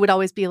 he would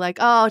always be like,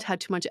 oh, I had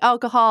too much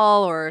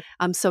alcohol, or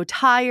I'm so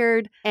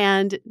tired.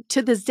 And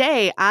to this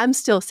day, I'm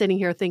still sitting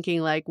here thinking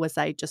like, was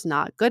I just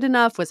not good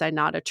enough? Was I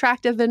not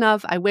attractive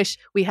enough? I wish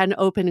we had an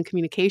open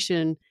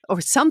communication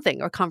or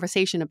something or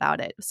conversation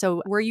about it.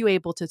 So were you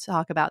able to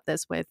talk about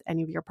this with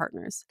any of your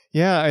partners?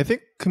 Yeah, I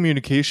think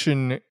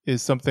communication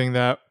is something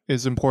that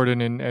is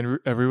important in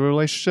every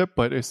relationship,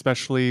 but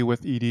especially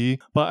with ED.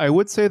 But I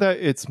would say that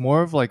it's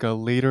more of like a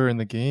later in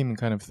the game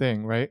kind of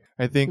thing, right?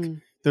 I think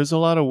there's a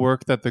lot of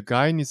work that the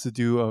guy needs to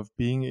do of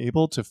being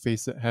able to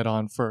face it head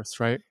on first,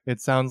 right?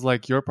 It sounds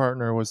like your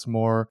partner was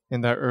more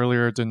in that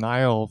earlier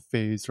denial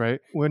phase,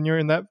 right? When you're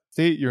in that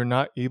state, you're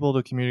not able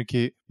to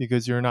communicate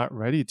because you're not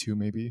ready to,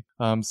 maybe.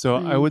 So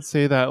I would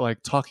say that like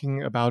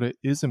talking about it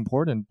is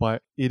important,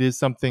 but it is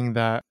something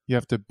that you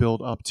have to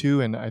build up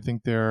to. And I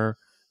think there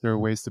are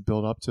ways to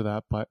build up to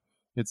that, but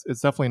it's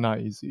definitely not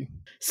easy.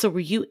 So were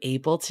you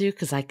able to?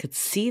 Because I could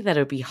see that it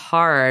would be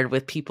hard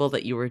with people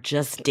that you were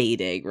just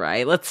dating,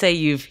 right? Let's say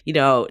you've,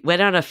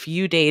 went on a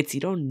few dates.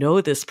 You don't know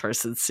this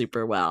person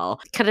super well.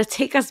 Kind of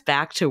take us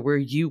back to where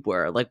you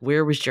were. Like,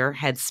 where was your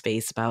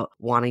headspace about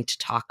wanting to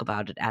talk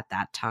about it at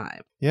that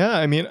time? Yeah,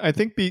 I mean, I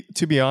think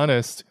to be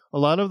honest, a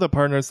lot of the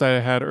partners that I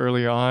had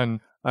early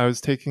on, I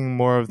was taking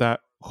more of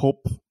that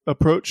hope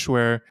approach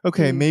where,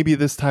 okay, maybe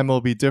this time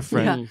will be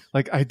different.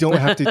 Like, I don't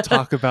have to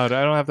talk about it.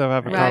 I don't have to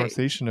have a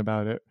conversation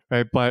about it,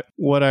 right? But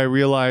what I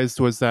realized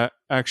was that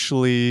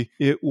actually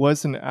it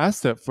was an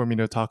asset for me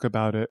to talk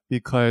about it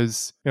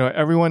because,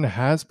 everyone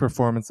has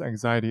performance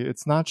anxiety.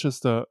 It's not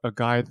just a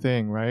guy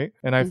thing, right?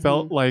 And I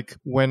felt like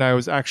when I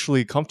was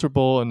actually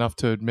comfortable enough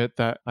to admit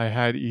that I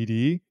had ED,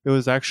 it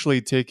was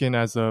actually taken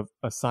as a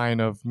sign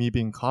of me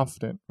being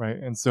confident, right?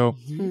 And so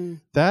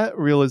that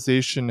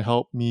realization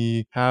helped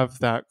me have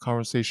that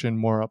conversation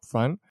more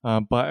upfront.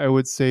 But I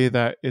would say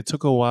that it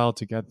took a while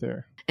to get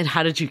there. And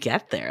how did you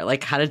get there?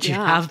 Like, how did you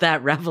have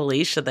that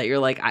revelation that you're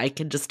like, I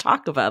can just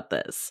talk about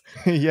this?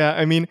 Yeah,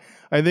 I mean,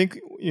 I think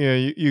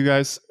you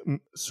guys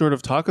sort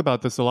of talk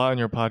about this a lot in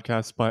your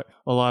podcast, but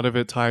a lot of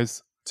it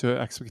ties to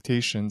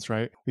expectations,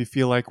 right? We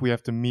feel like we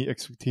have to meet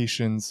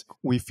expectations.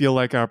 We feel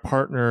like our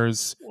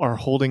partners are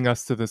holding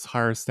us to this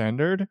higher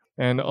standard.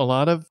 And a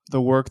lot of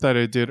the work that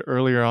I did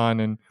earlier on,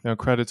 and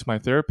credit to my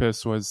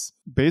therapist, was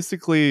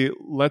basically,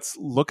 let's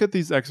look at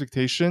these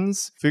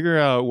expectations, figure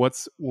out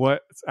what's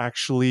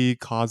actually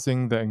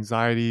causing the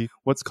anxiety,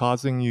 what's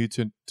causing you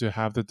to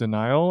have the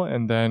denial,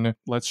 and then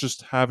let's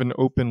just have an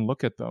open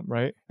look at them,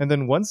 right? And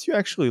then once you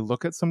actually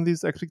look at some of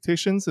these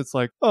expectations, it's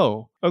like,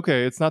 oh,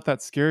 okay, it's not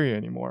that scary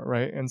anymore,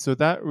 right? And so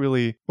that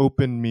really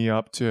opened me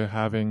up to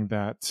having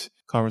that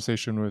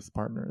conversation with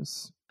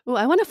partners. Well,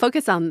 I want to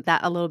focus on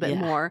that a little bit Yeah.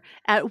 more.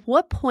 At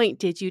what point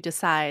did you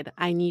decide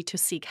I need to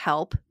seek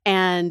help?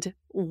 And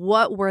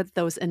what were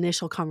those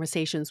initial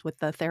conversations with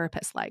the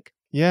therapist like?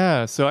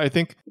 Yeah, so I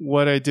think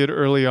what I did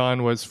early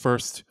on was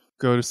first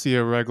go to see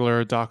a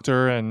regular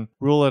doctor and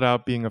rule it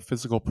out being a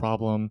physical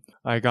problem.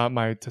 I got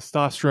my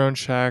testosterone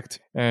checked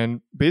and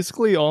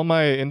basically all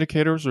my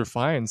indicators were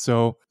fine.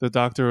 So the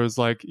doctor was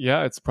like,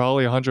 yeah, it's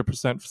probably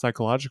 100%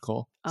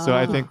 psychological. So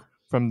I think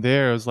from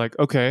there, it was like,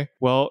 okay,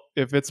 well,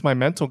 if it's my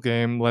mental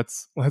game,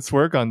 let's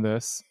work on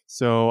this.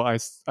 So I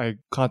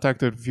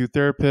contacted a few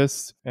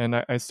therapists and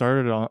I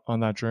started on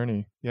that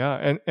journey.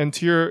 Yeah, and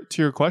to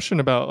your question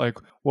about like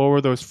what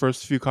were those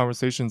first few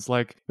conversations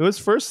like? It was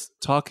first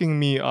talking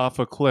me off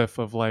a cliff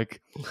of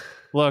like,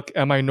 look,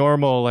 am I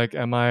normal? Like,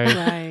 am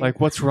I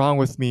like, what's wrong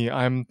with me?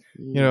 I'm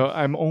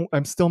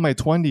still in my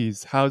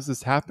 20s. How's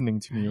this happening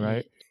to me?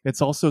 Right. It's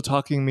also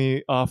talking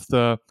me off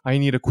I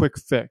need a quick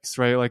fix,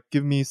 right? Like,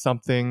 give me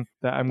something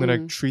that I'm going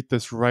to treat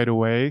this right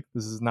away.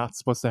 This is not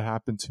supposed to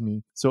happen to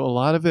me. So a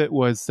lot of it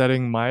was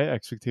setting my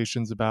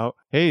expectations about,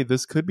 hey,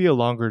 this could be a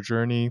longer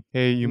journey.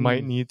 Hey, you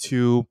might need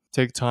to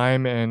take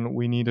time and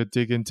we need to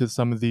dig into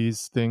some of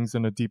these things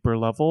in a deeper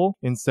level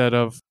instead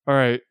of, all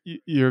right,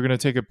 you're going to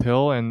take a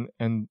pill and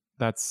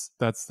that's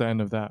the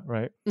end of that,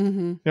 right?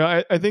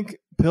 I think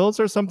pills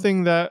are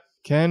something that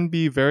can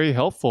be very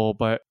helpful,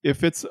 but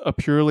if it's a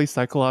purely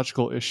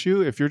psychological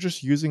issue, if you're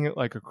just using it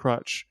like a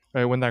crutch,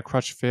 right, when that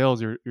crutch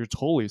fails, you're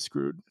totally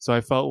screwed. So I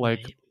felt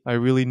like I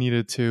really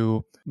needed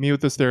to meet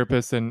with this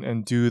therapist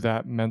and do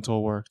that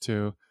mental work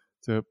to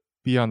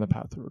be on the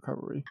path to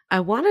recovery. I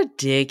want to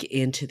dig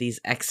into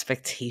these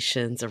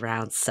expectations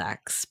around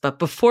sex, but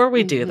before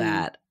we do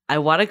that, I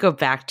want to go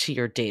back to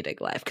your dating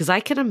life because I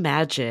can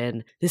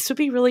imagine this would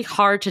be really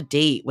hard to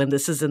date when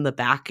this is in the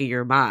back of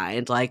your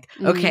mind. Like,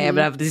 okay, I'm going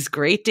to have these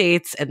great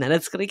dates and then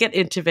it's going to get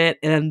intimate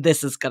and then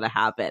this is going to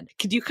happen.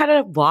 Could you kind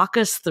of walk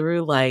us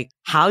through like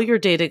how your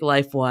dating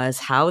life was,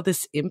 how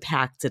this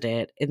impacted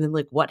it, and then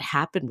like what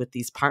happened with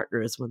these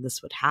partners when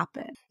this would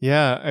happen?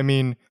 Yeah, I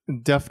mean,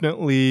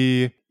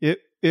 definitely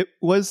it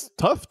was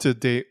tough to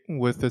date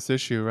with this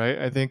issue, right?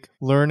 I think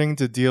learning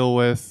to deal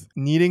with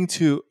needing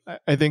to,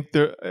 I think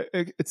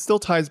it still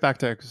ties back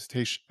to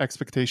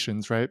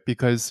expectations, right?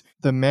 Because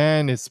the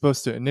man is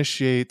supposed to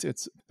initiate,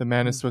 the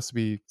man is supposed to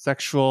be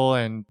sexual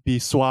and be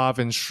suave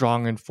and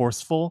strong and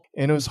forceful.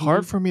 And it was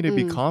hard for me to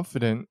be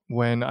confident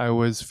when I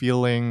was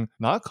feeling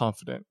not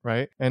confident,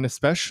 right? And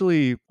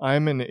especially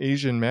I'm an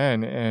Asian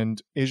man,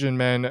 and Asian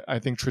men, I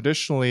think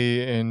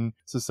traditionally in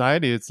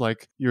society, it's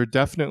like you're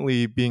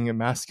definitely being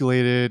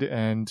emasculated,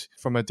 and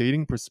from a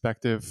dating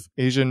perspective,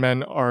 Asian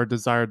men are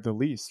desired the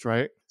least,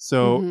 right?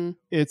 So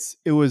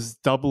it was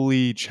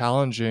doubly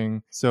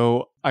challenging.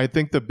 So I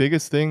think the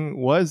biggest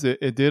thing was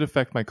it did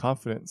affect my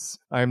confidence.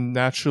 I'm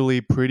naturally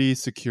pretty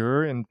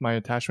secure in my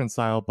attachment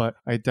style, but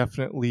I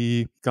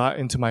definitely got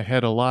into my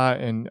head a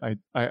lot, and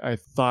I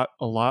thought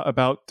a lot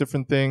about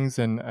different things,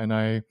 and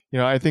I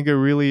think it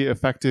really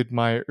affected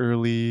my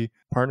early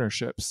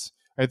partnerships.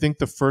 I think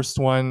the first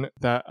one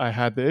that I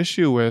had the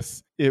issue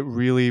with, it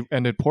really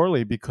ended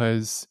poorly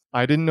because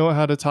I didn't know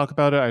how to talk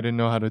about it. I didn't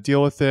know how to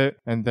deal with it.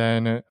 And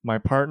then my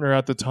partner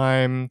at the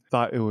time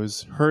thought it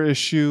was her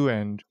issue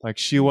and like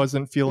she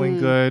wasn't feeling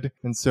good.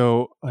 And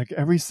so like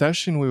every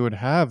session we would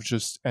have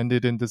just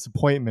ended in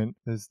disappointment.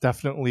 Is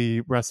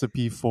definitely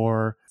recipe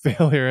for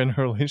failure in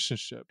a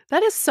relationship.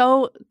 That is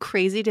so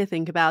crazy to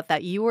think about,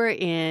 that you were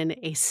in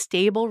a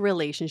stable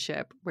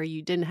relationship where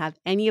you didn't have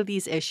any of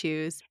these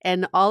issues.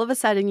 And all of a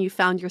sudden you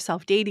found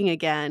yourself dating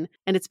again.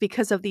 And it's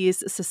because of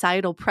these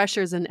societal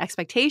pressures and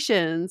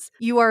expectations.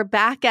 You are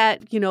back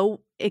at,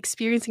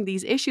 experiencing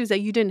these issues that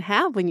you didn't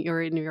have when you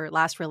were in your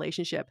last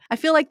relationship. I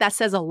feel like that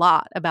says a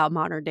lot about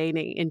modern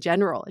dating in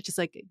general. It just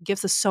like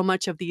gives us so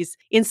much of these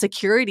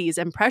insecurities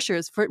and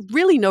pressures for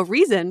really no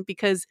reason,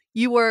 because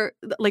you were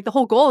like, the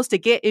whole goal is to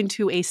get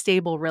into a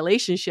stable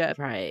relationship.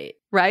 Right.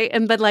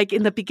 And but like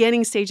in the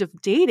beginning stage of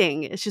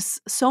dating, it's just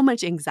so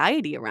much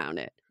anxiety around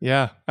it.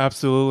 Yeah,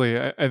 absolutely.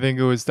 I think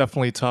it was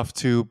definitely tough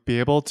to be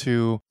able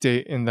to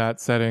date in that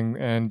setting.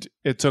 And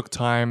it took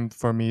time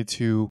for me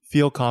to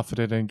feel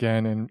confident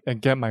again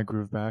and get my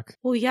groove back.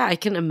 Well, yeah, I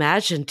can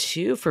imagine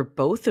too for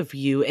both of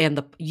you and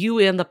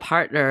the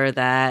partner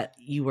that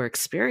you were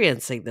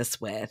experiencing this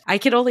with. I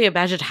can only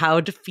imagine how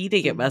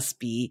defeating it must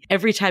be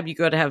every time you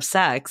go to have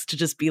sex to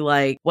just be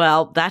like,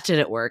 well, that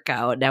didn't work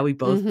out. Now we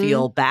both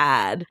feel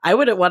bad. I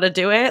wouldn't want to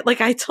do it.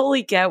 Like, I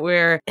totally get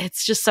where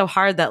it's just so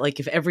hard that like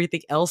if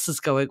everything else is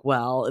going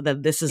well,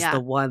 then this is the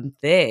one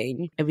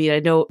thing. I mean, I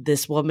know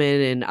this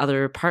woman and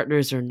other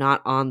partners are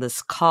not on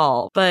this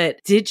call, but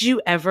did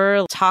you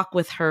ever talk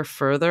with her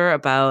further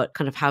about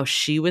kind of how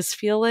she was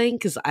feeling?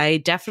 Because I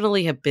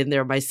definitely have been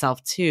there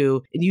myself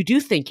too. And you do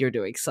think you're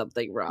doing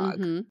something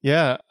wrong.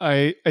 Yeah,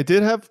 I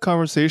did have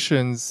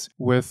conversations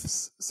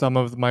with some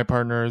of my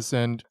partners.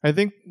 And I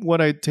think what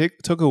I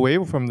took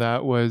away from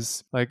that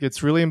was like,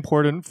 it's really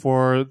important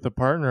for the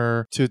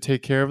partner to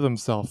take care of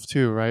themselves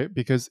too, right?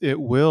 Because it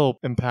will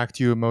impact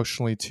you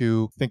emotionally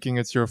too, thinking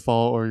it's your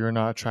fault or you're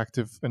not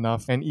attractive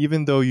enough. And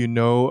even though you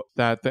know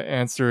that the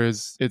answer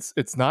is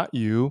it's not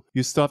you,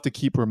 you still have to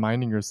keep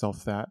reminding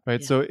yourself that,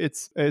 right? Yeah. So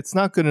it's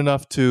not good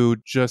enough to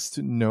just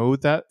know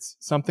that's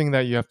something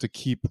that you have to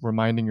keep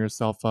reminding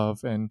yourself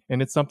of. And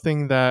it's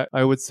something that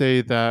I would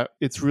say that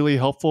it's really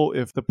helpful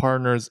if the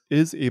partners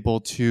is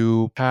able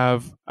to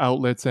have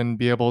outlets and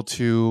be able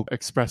to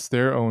express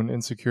their own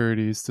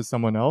insecurities to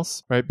someone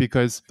else, right?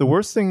 Because the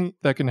worst thing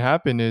that can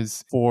happen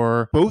is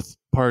for both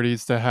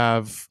parties to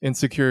have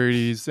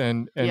insecurities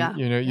and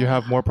you know, you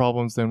have more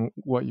problems than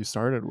what you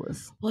started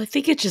with. Well, I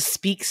think it just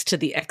speaks to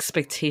the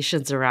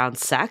expectations around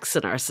sex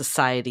in our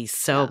society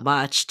so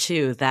much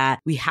too, that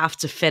we have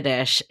to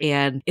finish.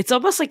 And it's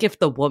almost like if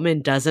the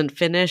woman doesn't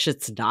finish,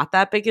 it's not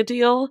that big a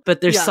deal, but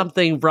there's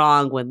something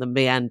wrong when the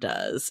man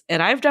does.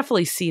 And I've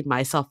definitely seen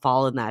myself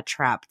fall in that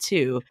trap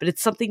too, but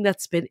it's something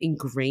that's been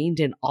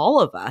ingrained in all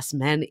of us,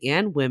 men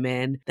and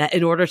women, that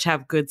in order to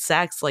have good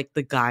sex, like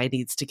the guy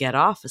needs to get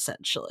off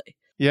essentially.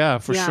 Yeah,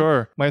 for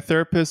sure. My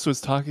therapist was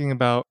talking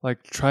about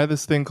like try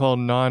this thing called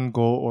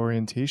non-goal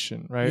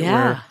orientation, right?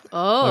 Yeah.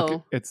 Where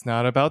look, it's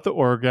not about the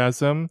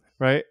orgasm,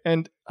 right?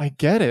 And I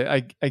get it.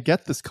 I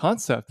get this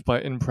concept,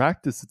 but in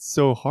practice it's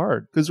so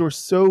hard because we're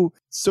so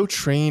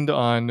trained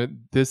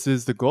on this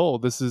is the goal.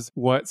 This is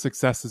what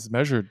success is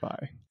measured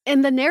by.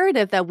 And the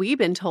narrative that we've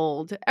been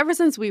told ever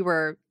since we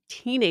were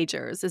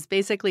teenagers is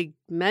basically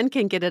men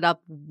can get it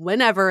up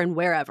whenever and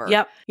wherever.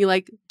 Yep. You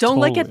like,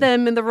 don't look at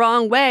them in the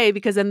wrong way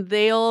because then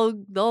they'll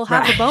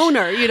have a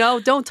boner, you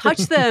know, don't touch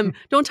them.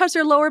 Don't touch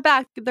their lower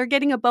back. They're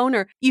getting a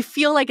boner. You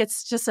feel like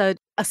it's just a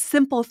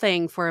simple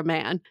thing for a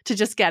man to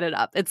just get it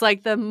up. It's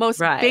like the most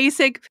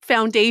basic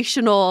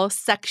foundational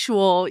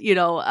sexual, you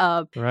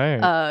know,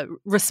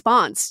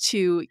 response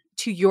to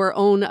your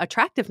own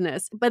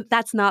attractiveness. But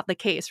that's not the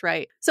case,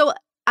 right? So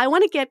I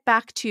want to get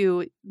back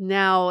to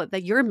now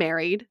that you're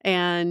married,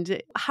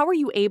 and how are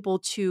you able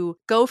to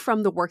go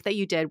from the work that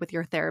you did with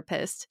your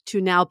therapist to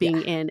now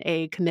being in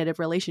a committed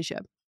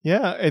relationship?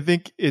 Yeah, I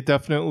think it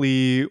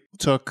definitely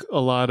took a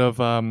lot of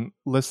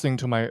listening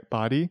to my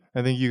body.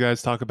 I think you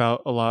guys talk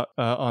about a lot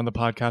on the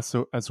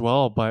podcast as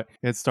well, but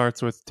it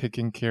starts with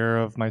taking care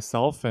of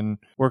myself and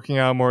working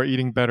out more,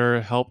 eating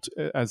better helped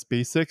as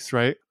basics,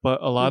 right?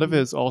 But a lot of it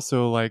is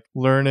also like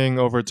learning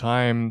over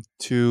time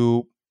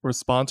to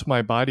respond to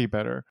my body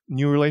better.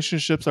 New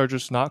relationships are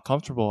just not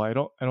comfortable. I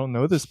don't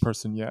know this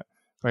person yet,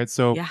 right?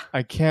 So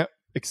I can't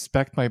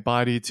expect my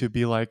body to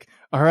be like,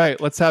 all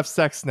right, let's have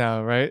sex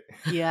now, right?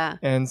 Yeah.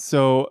 And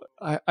so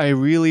I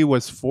really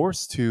was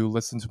forced to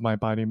listen to my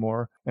body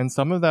more. And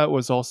some of that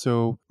was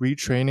also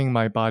retraining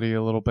my body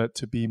a little bit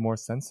to be more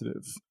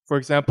sensitive. For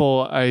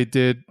example, I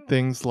did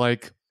things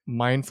like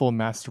mindful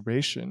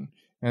masturbation.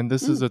 And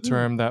this is a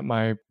term that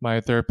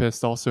my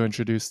therapist also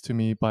introduced to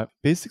me. But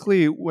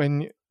basically,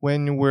 when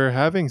we're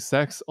having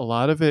sex, a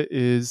lot of it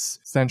is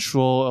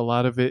sensual. A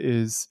lot of it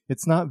is,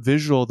 it's not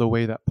visual the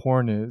way that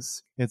porn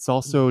is. It's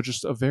also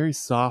just a very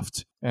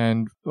soft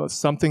and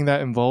something that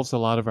involves a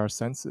lot of our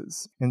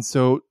senses. And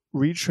so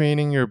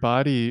retraining your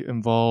body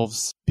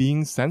involves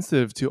being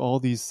sensitive to all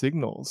these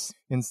signals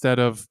instead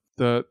of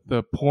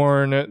the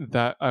porn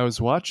that I was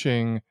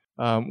watching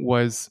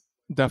was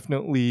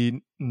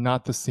definitely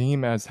not the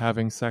same as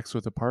having sex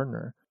with a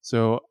partner.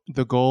 So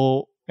the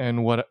goal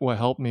and what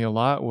helped me a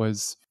lot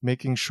was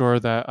making sure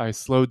that I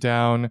slowed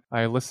down,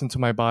 I listened to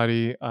my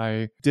body,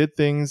 I did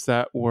things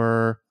that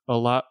were a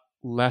lot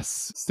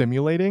less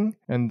stimulating,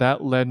 and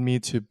that led me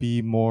to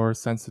be more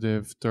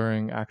sensitive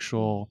during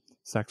actual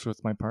sex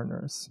with my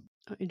partners.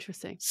 Oh,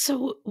 interesting.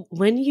 So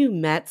when you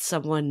met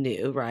someone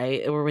new,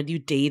 right, or when you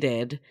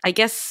dated, I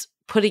guess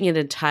putting it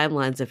in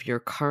timelines of your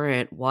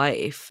current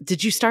wife,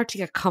 did you start to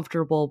get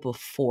comfortable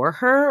before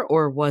her,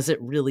 or was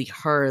it really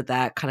her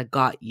that kind of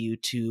got you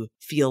to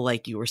feel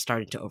like you were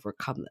starting to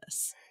overcome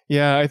this?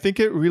 Yeah, I think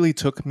it really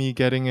took me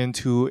getting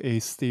into a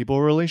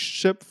stable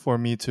relationship for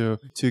me to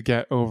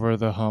get over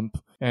the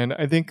hump. And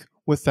I think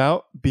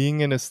without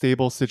being in a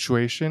stable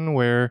situation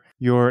where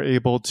you're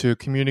able to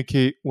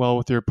communicate well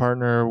with your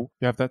partner,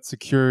 you have that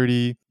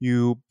security,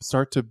 you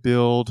start to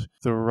build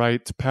the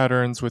right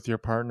patterns with your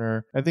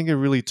partner. I think it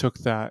really took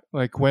that.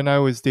 Like when I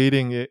was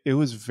dating, it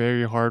was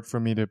very hard for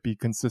me to be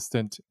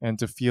consistent and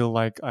to feel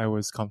like I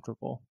was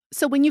comfortable.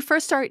 So when you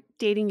first start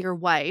dating your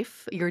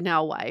wife, your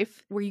now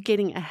wife, were you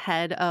getting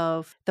ahead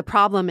of the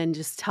problem and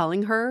just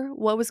telling her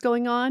what was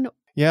going on?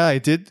 Yeah, I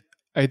did.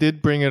 I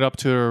did bring it up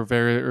to her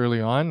very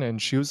early on,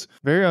 and she was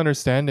very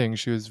understanding.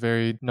 She was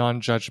very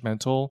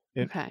non-judgmental.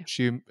 Okay.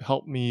 She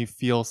helped me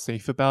feel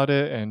safe about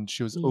it, and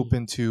she was Mm.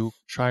 open to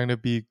trying to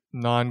be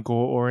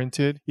non-goal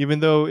oriented. Even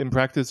though in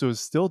practice it was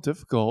still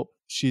difficult,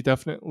 she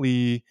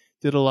definitely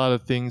did a lot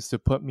of things to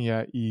put me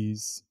at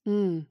ease.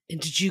 Mm. And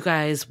did you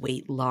guys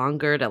wait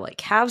longer to like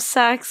have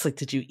sex? Like,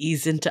 did you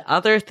ease into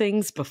other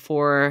things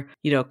before,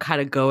 kind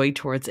of going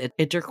towards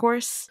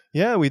intercourse?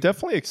 Yeah, we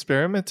definitely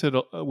experimented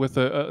with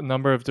a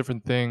number of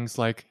different things,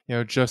 like,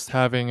 just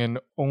having an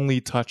only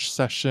touch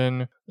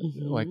session,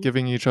 like Mhm.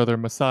 giving each other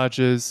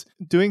massages,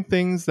 doing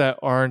things that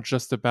aren't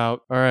just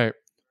about, all right,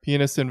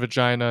 penis and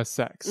vagina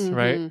sex,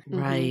 right? Mhm, mhm.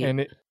 Right.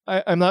 And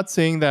I'm not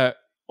saying that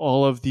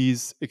all of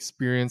these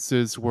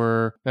experiences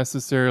were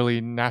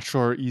necessarily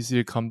natural or easy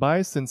to come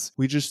by, since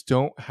we just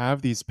don't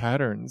have these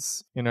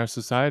patterns in our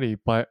society.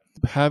 But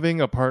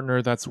having a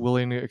partner that's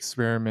willing to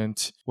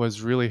experiment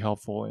was really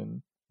helpful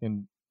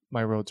in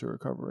my road to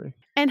recovery.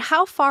 And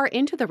how far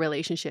into the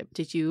relationship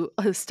did you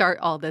start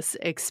all this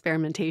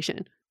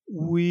experimentation?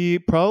 We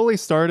probably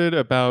started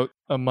about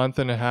a month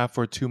and a half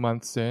or 2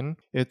 months in.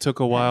 It took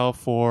a Okay. while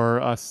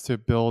for us to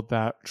build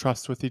that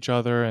trust with each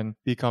other and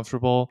be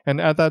comfortable.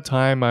 And at that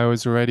time, I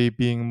was already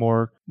being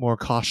more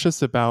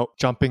cautious about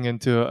jumping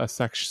into a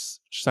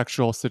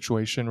sexual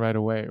situation right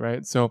away,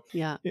 right? So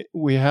Yeah.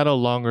 we had a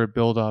longer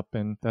build up,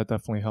 and that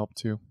definitely helped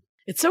too.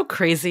 It's so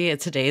crazy in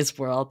today's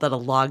world that a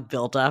long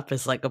buildup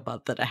is like a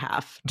month and a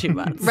half, 2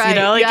 months. Right,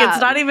 It's yeah.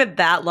 not even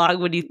that long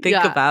when you think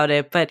Yeah. about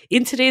it. But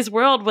in today's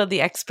world, when the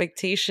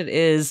expectation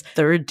is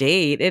third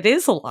date, it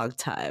is a long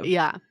time.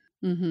 Yeah.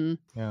 Mm-hmm.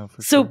 Yeah,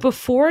 for So sure.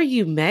 before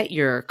you met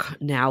your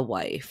now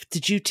wife,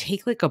 did you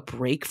take like a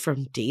break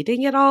from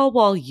dating at all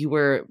while you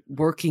were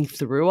working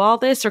through all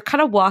this? Or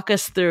kind of walk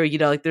us through,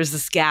 like there's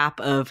this gap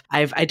of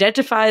I've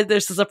identified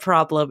this as a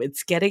problem.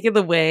 It's getting in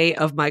the way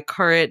of my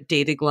current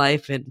dating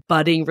life and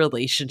budding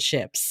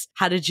relationships.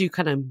 How did you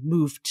kind of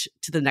move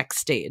to the next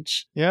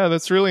stage? Yeah,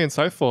 that's really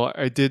insightful.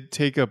 I did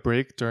take a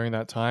break during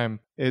that time.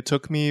 It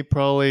took me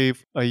probably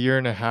a year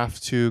and a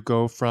half to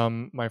go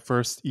from my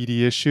first ED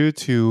issue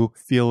to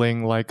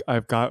feeling like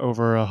I've got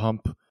over a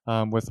hump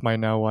with my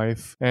now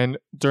wife. And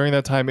during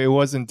that time, it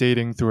wasn't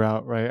dating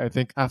throughout, right? I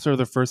think after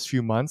the first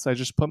few months, I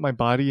just put my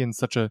body in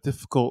such a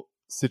difficult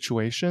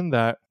situation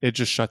that it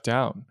just shut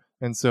down.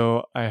 And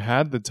so I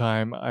had the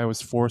time, I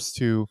was forced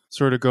to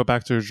sort of go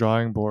back to the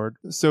drawing board.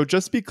 So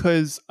just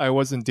because I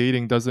wasn't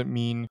dating doesn't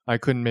mean I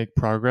couldn't make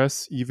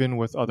progress even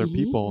with other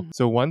people.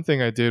 So one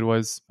thing I did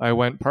was I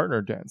went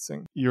partner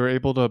dancing. You're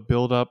able to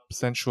build up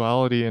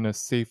sensuality in a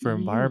safer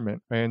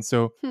environment, right? And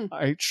so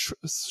I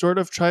sort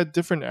of tried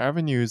different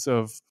avenues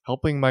of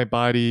helping my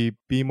body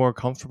be more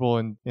comfortable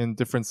in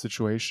different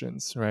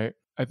situations, right?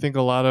 I think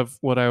a lot of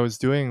what I was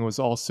doing was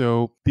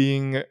also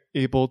being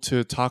able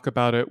to talk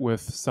about it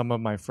with some of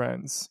my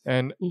friends.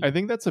 And I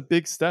think that's a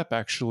big step,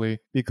 actually,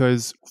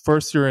 because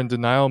first you're in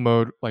denial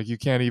mode, like you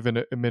can't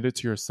even admit it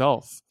to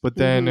yourself. But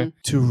then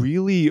to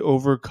really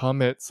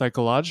overcome it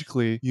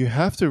psychologically, you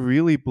have to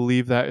really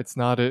believe that it's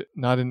not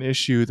an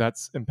issue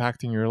that's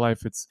impacting your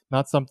life. It's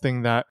not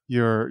something that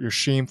you're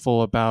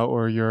shameful about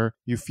or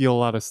you feel a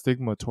lot of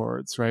stigma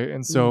towards, right?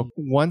 And so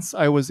once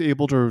I was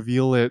able to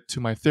reveal it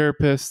to my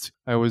therapist,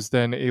 I was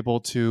then able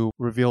to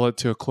reveal it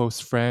to a close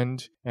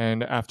friend.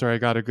 And after I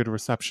got a good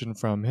reception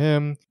from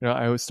him,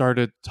 I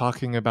started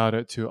talking about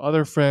it to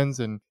other friends.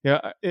 And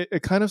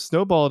it kind of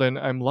snowballed. And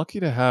I'm lucky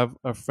to have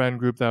a friend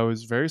group that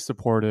was very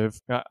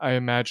supportive. I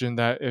imagine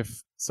that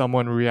if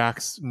someone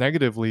reacts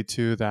negatively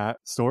to that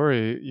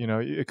story,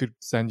 it could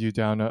send you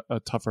down a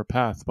tougher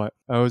path. But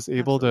I was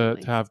able to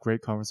have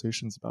great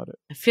conversations about it.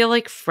 I feel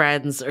like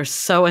friends are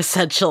so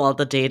essential on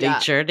the dating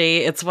journey.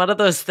 It's one of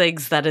those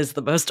things that is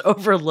the most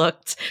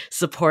overlooked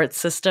support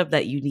system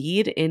that you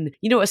need. And,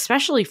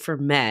 especially for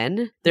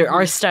men, there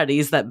are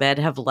studies that men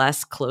have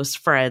less close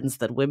friends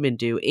than women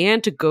do.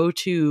 And to go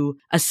to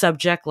a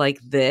subject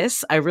like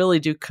this, I really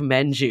do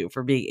commend you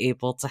for being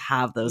able to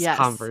have those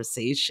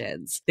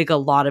conversations. I think a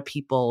lot of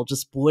people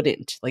just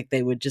wouldn't. Like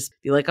they would just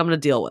be like, I'm going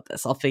to deal with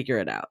this. I'll figure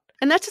it out.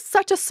 And that's just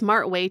such a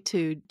smart way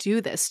to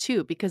do this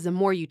too, because the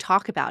more you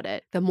talk about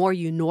it, the more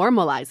you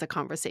normalize the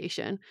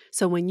conversation.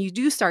 So when you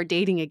do start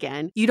dating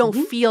again, you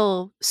don't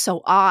feel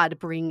so odd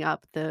bringing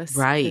up this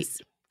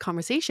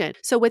conversation.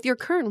 So with your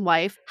current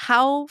wife,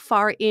 how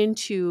far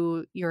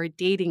into your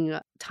dating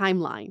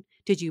timeline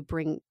did you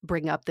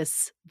bring up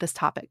this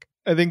topic?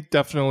 I think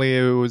definitely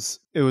it was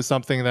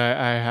something that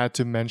I had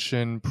to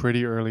mention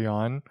pretty early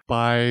on.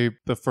 By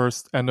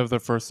the end of the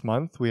first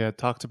month, we had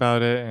talked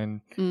about it, and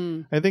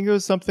I think it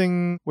was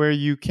something where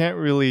you can't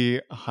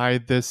really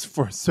hide this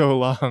for so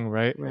long,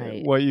 right?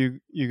 Right. What you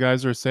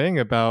guys were saying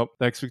about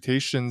the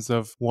expectations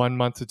of 1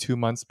 month to 2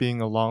 months being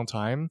a long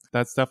time,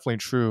 that's definitely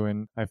true,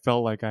 and I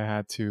felt like I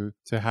had to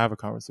have a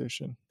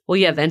conversation. Well,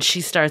 yeah, then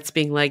she starts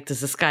being like, does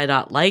this guy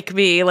not like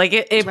me? Like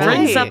it Right.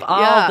 brings up all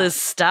Yeah. this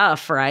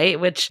stuff, right?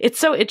 Which it's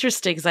so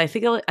interesting because I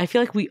feel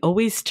like we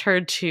always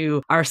turn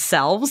to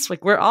ourselves.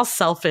 Like we're all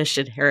selfish,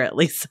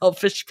 inherently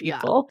selfish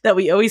people that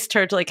we always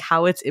turn to like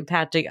how it's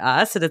impacting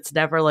us. And it's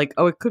never like,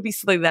 oh, it could be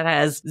something that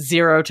has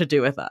zero to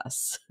do with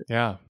us.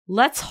 Yeah.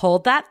 Let's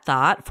hold that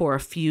thought for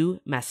a few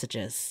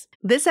messages.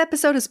 This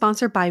episode is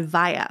sponsored by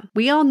Via.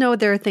 We all know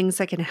there are things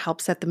that can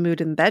help set the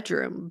mood in the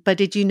bedroom, but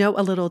did you know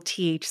a little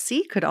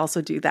THC could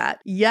also do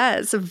that?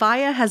 Yes,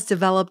 Via has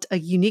developed a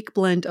unique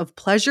blend of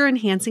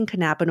pleasure-enhancing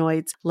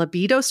cannabinoids,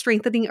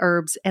 libido-strengthening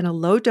herbs, and a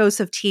low dose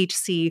of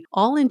THC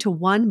all into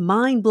one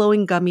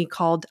mind-blowing gummy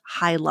called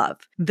High Love.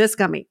 This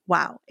gummy,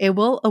 wow, it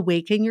will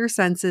awaken your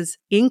senses,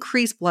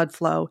 increase blood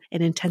flow,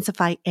 and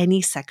intensify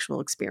any sexual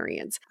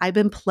experience. I've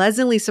been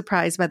pleasantly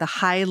surprised by the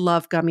High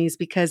Love gummies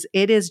because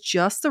it is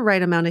just the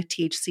right amount of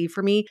THC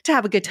for me to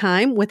have a good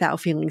time without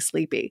feeling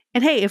sleepy.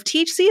 And hey, if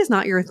THC is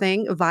not your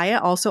thing, Via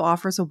also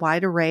offers a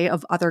wide array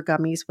of other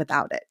gummies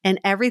without it. And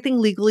everything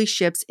legally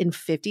ships in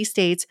 50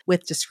 states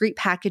with discreet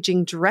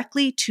packaging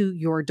directly to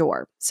your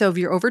door. So if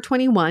you're over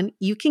 21,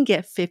 you can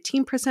get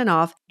 15%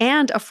 off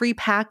and a free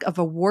pack of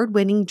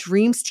award-winning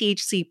Dreams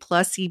THC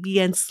plus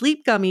CBN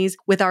sleep gummies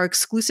with our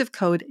exclusive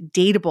code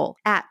DATEABLE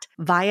at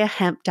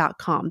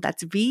viahemp.com.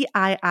 That's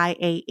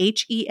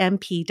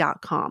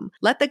VIIAHEMP.com.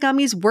 Let the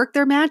gummies work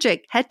their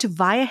magic. Head to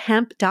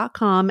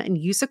viahemp.com and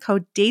use the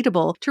code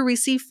DATEABLE to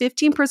receive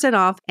 15%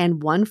 off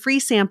and one free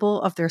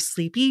sample of their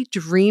Sleepy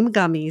Dream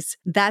gummies.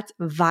 That's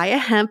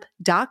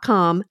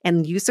viahemp.com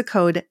and use the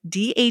code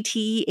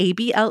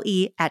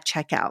DATEABLE at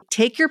checkout.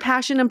 Take your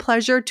passion and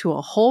pleasure to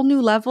a whole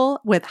new level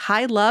with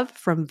High Love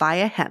from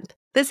Via Hemp.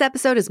 This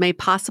episode is made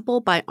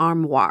possible by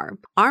Armoire.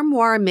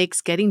 Armoire makes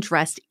getting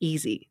dressed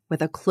easy.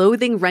 With a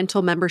clothing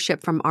rental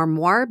membership from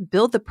Armoire,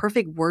 build the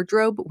perfect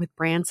wardrobe with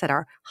brands that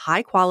are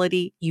high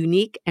quality,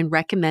 unique, and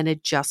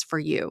recommended just for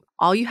you.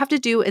 All you have to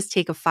do is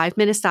take a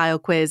 5-minute style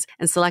quiz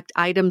and select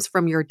items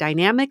from your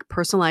dynamic,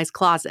 personalized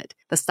closet.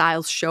 The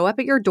styles show up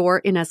at your door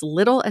in as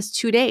little as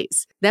 2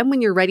 days. Then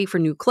when you're ready for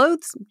new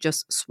clothes,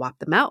 just swap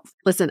them out.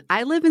 Listen,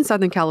 I live in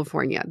Southern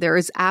California. There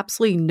is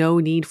absolutely no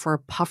need for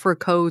puffer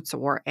coats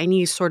or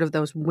any sort of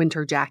those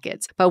winter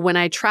jackets. But when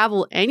I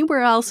travel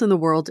anywhere else in the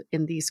world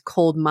in these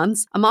cold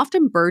months, I'm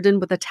often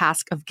burdened with the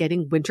task of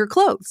getting winter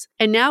clothes.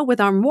 And now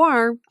with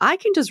Armoire, I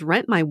can just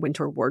rent my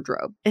winter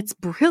wardrobe. It's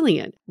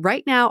brilliant.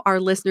 Right now,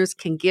 our listeners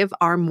can give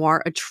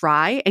Armoire a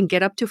try and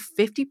get up to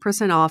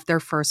 50% off their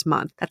first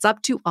month. That's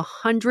up to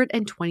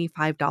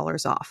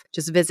 $125 off.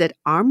 Just visit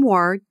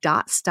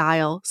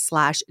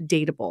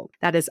armoire.style/dateable.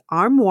 That is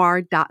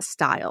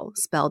armoire.style,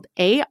 spelled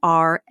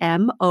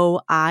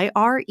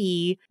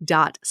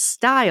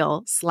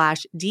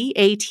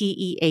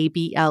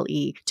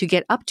ARMOIRE.style/DATEABLE to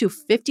get up to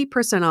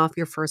 50% off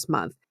your first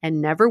month and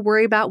never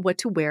worry about what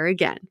to wear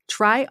again.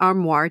 Try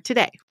Armoire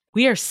today.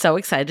 We are so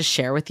excited to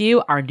share with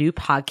you our new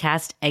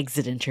podcast,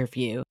 Exit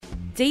Interview.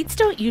 Dates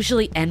don't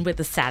usually end with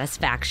a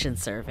satisfaction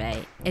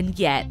survey, and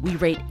yet we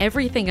rate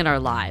everything in our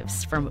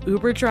lives, from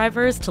Uber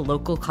drivers to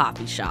local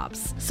coffee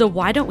shops. So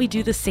why don't we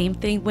do the same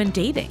thing when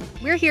dating?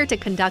 We're here to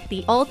conduct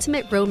the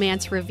ultimate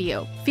romance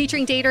review,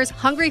 featuring daters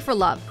hungry for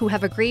love who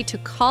have agreed to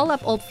call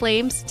up old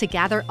flames to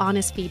gather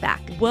honest feedback.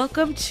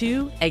 Welcome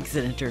to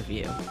Exit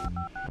Interview.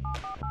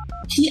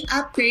 He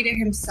upgraded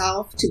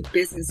himself to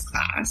business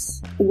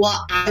class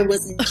while I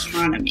was in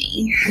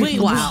economy. Wait,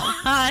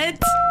 what?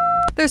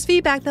 There's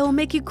feedback that will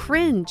make you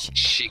cringe.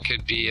 She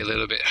could be a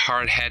little bit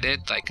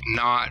hard-headed, like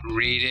not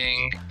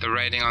reading the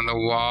writing on the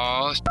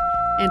wall.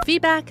 And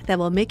feedback that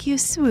will make you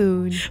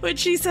swoon. When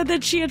she said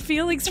that she had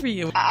feelings for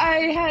you.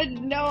 I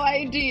had no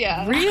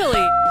idea.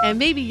 Really? And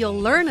maybe you'll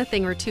learn a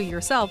thing or two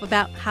yourself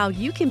about how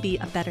you can be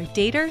a better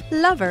dater,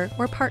 lover,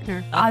 or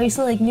partner.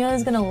 Obviously, knew I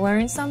was gonna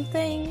learn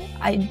something.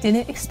 I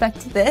didn't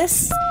expect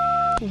this.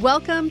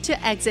 Welcome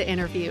to Exit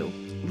Interview.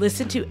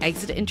 Listen to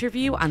Exit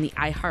Interview on the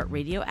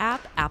iHeartRadio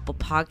app, Apple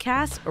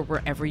Podcasts, or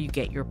wherever you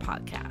get your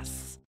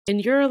podcasts.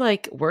 And you're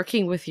like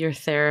working with your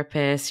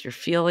therapist, you're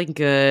feeling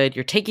good,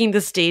 you're taking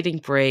this dating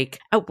break.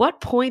 At what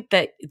point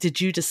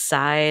did you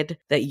decide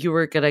that you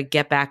were going to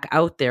get back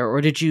out there, or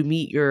did you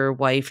meet your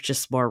wife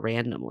just more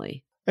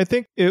randomly? I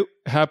think it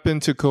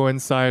happened to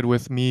coincide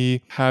with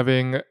me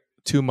having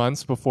 2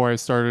 months before I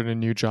started a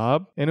new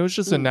job. And it was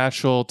just a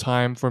natural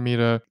time for me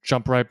to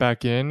jump right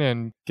back in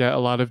and get a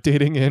lot of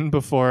dating in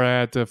before I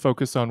had to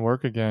focus on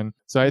work again.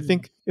 So I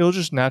think it'll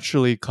just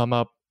naturally come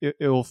up. It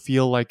will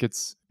feel like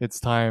it's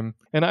time.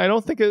 And I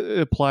don't think it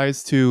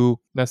applies to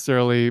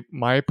necessarily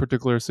my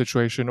particular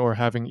situation or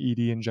having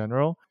ED in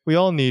general. We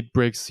all need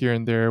breaks here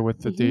and there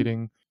with the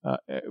dating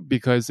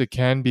because it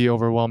can be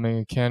overwhelming.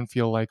 It can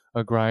feel like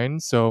a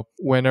grind. So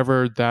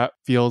whenever that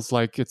feels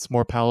like it's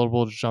more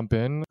palatable to jump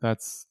in,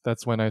 that's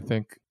when I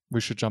think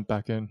we should jump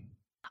back in.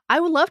 I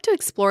would love to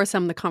explore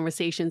some of the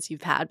conversations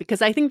you've had,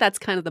 because I think that's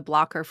kind of the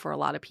blocker for a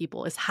lot of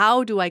people is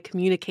how do I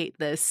communicate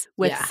this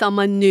with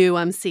someone new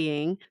I'm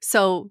seeing?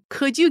 So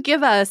could you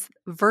give us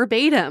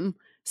verbatim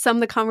some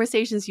of the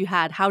conversations you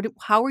had?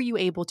 How were you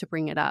able to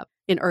bring it up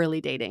in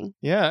early dating?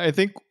 Yeah, I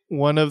think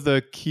one of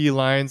the key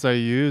lines I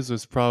used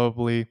was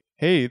probably,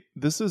 hey,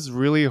 this is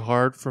really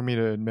hard for me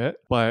to admit,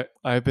 but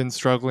I've been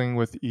struggling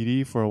with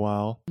ED for a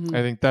while.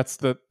 I think that's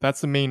the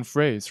main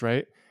phrase,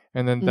 right?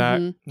 And then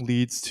that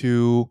leads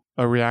to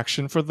a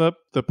reaction for the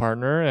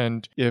partner.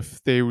 And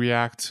if they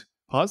react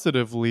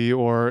positively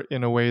or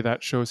in a way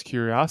that shows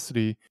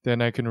curiosity,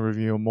 then I can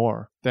reveal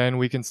more. Then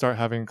we can start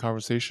having a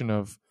conversation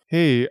of,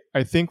 hey,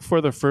 I think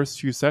for the first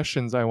few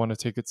sessions, I want to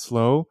take it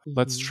slow.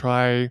 Let's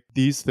try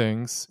these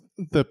things.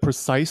 The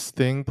precise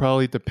thing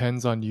probably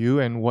depends on you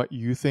and what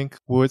you think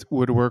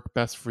would work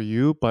best for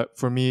you. But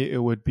for me,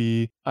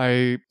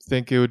 I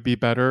think it would be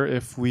better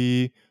if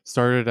we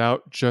started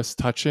out just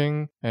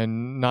touching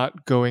and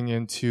not going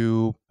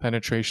into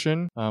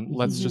penetration.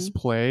 Let's just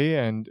play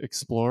and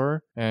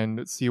explore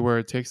and see where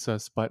it takes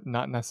us, but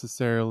not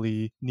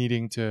necessarily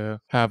needing to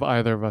have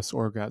either of us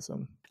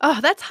orgasm. Oh,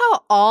 that's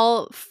how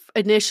all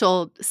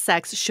initial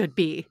sex should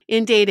be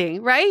in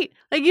dating, right?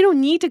 Like you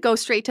don't need to go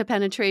straight to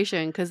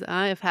penetration, because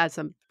I've had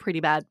some pretty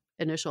bad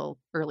initial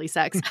early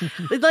sex.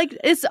 But like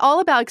it's all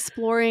about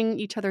exploring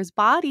each other's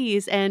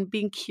bodies and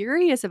being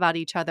curious about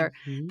each other.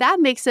 That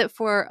makes it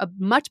for a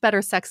much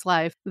better sex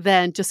life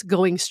than just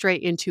going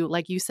straight into,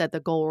 like you said, the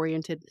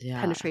goal-oriented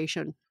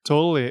penetration.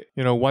 Totally.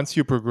 Once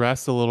you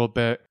progress a little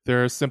bit,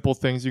 there are simple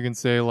things you can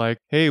say like,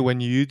 hey,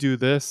 when you do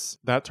this,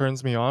 that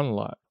turns me on a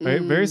lot,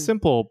 right? Very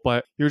simple,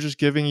 but you're just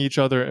giving each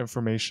other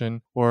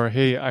information. Or,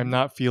 hey, I'm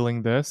not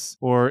feeling this.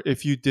 Or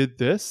if you did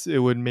this, it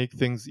would make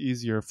things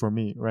easier for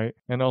me, right?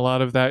 And a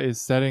lot of that is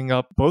setting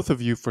up both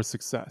of you for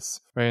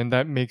success, right? And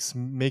that makes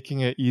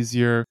making it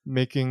easier,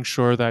 making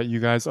sure that you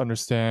guys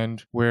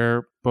understand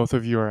where both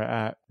of you are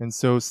at. And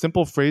so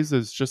simple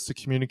phrases just to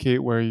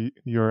communicate where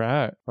you're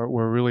at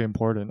were really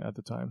important at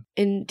the time.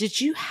 And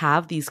did you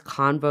have these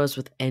convos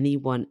with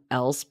anyone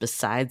else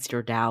besides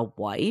your now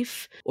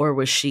wife? Or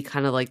was she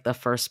kind of like the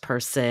first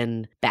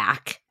person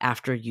back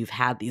after you've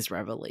had these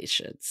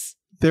revelations?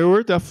 There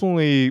were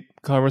definitely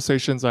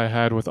conversations I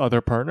had with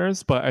other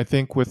partners, but I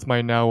think with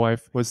my now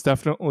wife was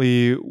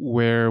definitely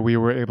where we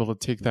were able to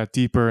take that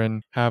deeper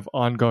and have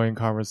ongoing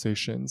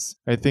conversations.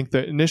 I think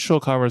the initial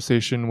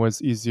conversation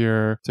was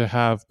easier to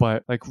have,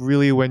 but like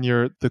really when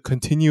the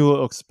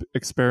continual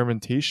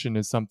experimentation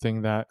is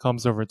something that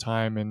comes over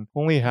time and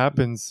only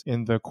happens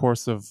in the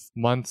course of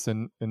months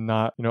and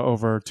not,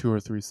 over 2 or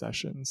 3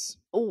 sessions.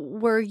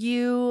 Were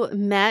you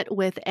met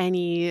with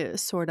any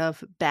sort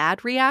of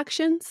bad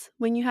reactions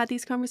when you had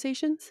these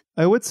conversations?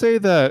 I would say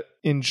that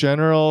in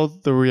general,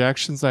 the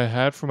reactions I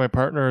had from my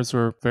partners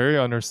were very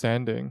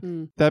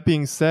understanding. That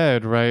being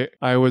said, right,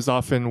 I was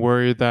often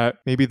worried that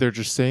maybe they're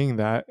just saying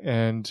that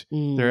and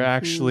they're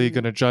actually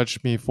going to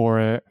judge me for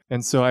it.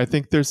 And so I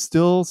think there's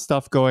still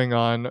stuff going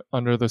on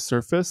under the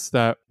surface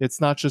that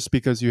it's not just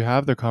because you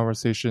have the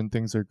conversation,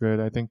 things are good.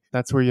 I think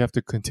that's where you have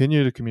to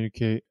continue to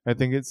communicate. I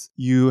think it's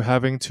you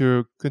having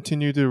to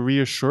continue to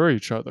reassure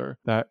each other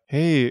that,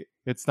 hey,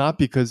 it's not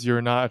because you're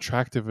not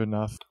attractive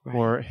enough,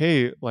 or,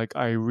 hey, like,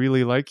 I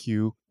really like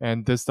you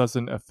and this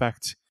doesn't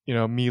affect,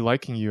 me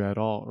liking you at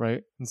all,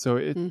 right? And so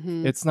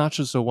it's not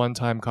just a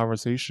one-time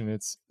conversation.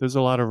 There's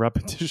a lot of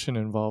repetition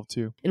involved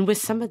too. And with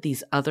some of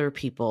these other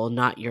people,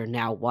 not your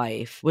now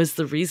wife, was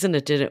the reason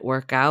it didn't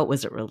work out,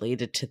 was it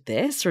related to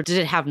this, or did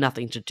it have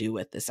nothing to do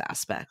with this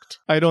aspect?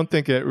 I don't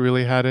think it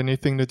really had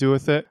anything to do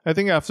with it. I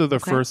think after the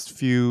first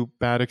few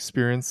bad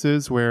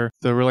experiences where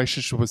the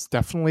relationship was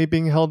definitely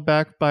being held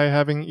back by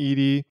having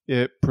ED,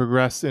 it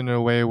progressed in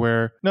a way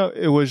where, no,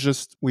 it was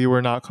just we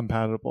were not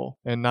compatible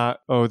and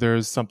not, oh,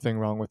 there's something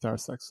wrong with our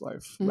sex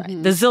life.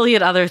 Right. The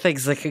zillion other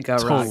things that could go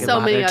wrong in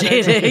modern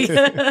dating.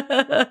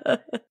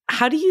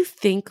 How do you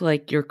think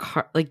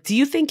do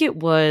you think it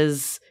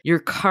was your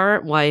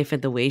current wife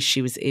and the way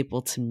she was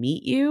able to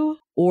meet you?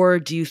 Or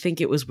do you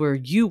think it was where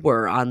you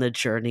were on the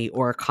journey,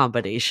 or a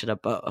combination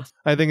of both?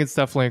 I think it's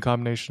definitely a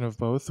combination of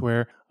both,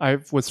 where I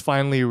was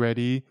finally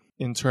ready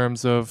in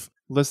terms of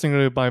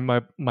listening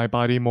to my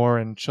body more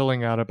and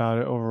chilling out about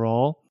it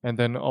overall. And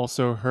then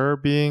also her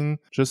being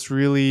just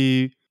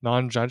really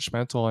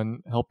non-judgmental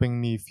and helping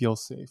me feel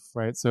safe,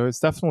 right? So it's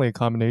definitely a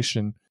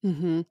combination.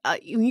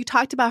 You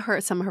talked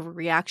about some of her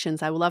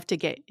reactions. I would love to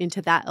get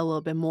into that a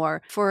little bit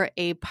more. For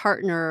a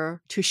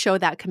partner to show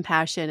that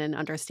compassion and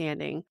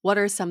understanding, what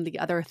are some of the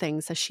other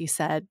things that she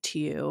said to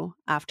you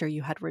after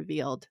you had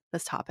revealed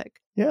this topic?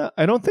 Yeah,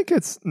 I don't think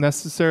it's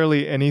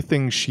necessarily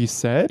anything she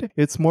said.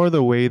 It's more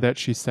the way that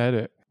she said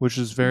it. which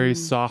is very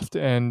soft.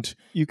 And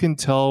you can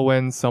tell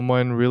when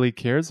someone really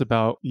cares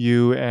about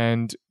you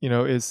and,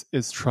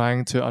 is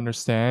trying to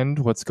understand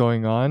what's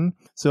going on.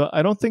 So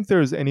I don't think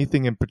there's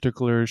anything in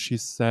particular she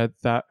said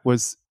that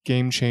was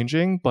game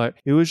changing, but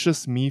it was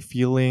just me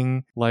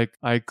feeling like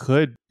I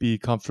could be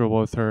comfortable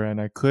with her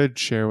and I could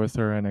share with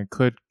her and I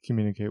could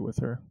communicate with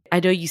her. I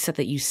know you said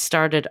that you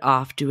started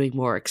off doing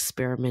more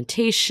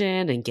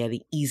experimentation and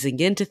easing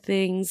into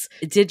things.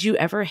 Did you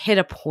ever hit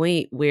a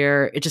point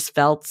where it just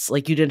felt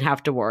like you didn't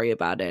have to worry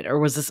about it? Or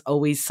was this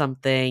always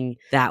something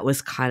that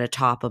was kind of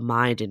top of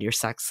mind in your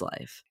sex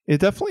life? It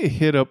definitely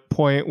hit a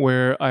point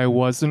where I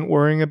wasn't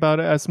worrying about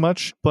it as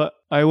much, but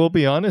I will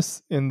be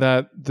honest in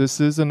that this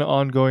is an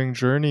ongoing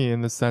journey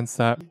in the sense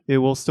that it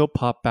will still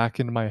pop back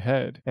into my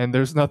head. And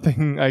there's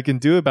nothing I can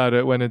do about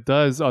it when it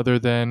does other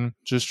than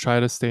just try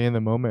to stay in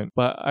the moment.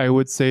 But I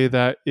would say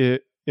that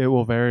it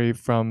will vary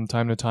from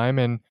time to time.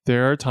 And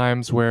there are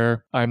times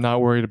where I'm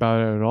not worried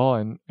about it at all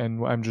and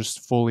I'm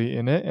just fully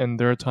in it. And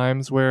there are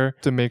times where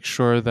to make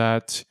sure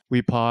that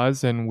we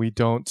pause and we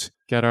don't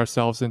get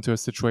ourselves into a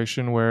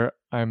situation where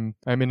I'm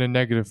in a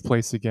negative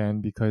place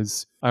again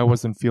because I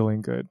wasn't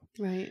feeling good.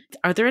 Right.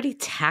 Are there any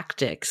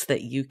tactics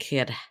that you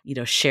can,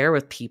 share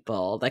with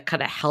people that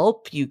kind of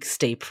help you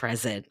stay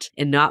present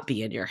and not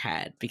be in your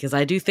head? Because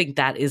I do think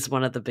that is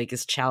one of the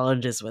biggest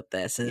challenges with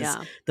this is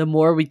the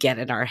more we get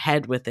in our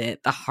head with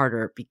it, the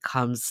harder it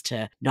becomes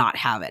to not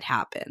have it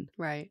happen.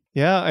 Right.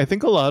 Yeah, I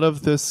think a lot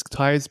of this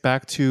ties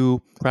back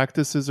to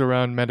practices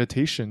around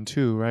meditation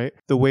too, right?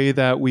 The way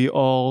that we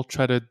all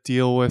try to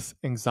deal with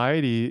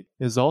anxiety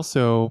is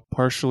also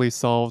partially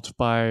solved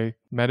by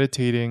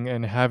meditating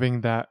and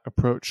having that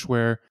approach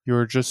where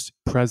you're just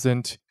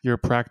present, you're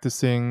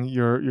practicing,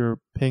 you're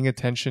paying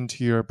attention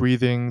to your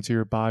breathing, to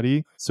your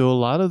body. So a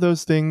lot of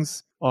those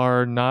things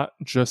are not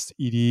just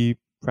ED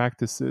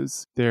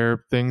practices.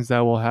 They're things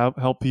that will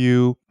help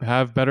you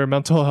have better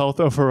mental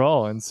health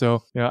overall. And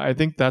so, I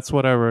think that's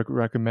what I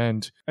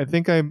recommend. I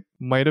think I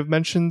might have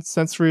mentioned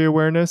sensory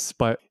awareness,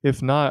 but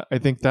if not, I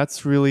think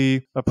that's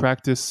really a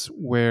practice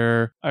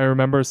where I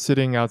remember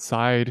sitting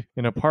outside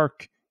in a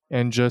park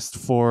and just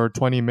for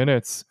 20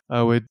 minutes,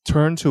 I would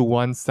turn to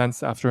one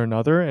sense after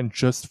another and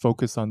just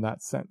focus on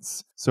that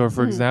sense. So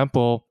for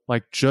example,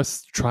 like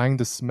just trying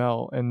to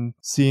smell and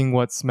seeing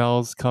what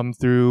smells come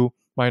through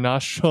my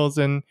nostrils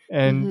and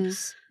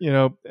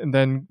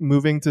then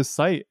moving to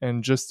sight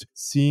and just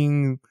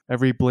seeing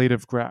every blade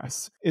of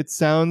grass. It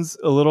sounds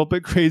a little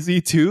bit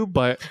crazy too,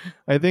 but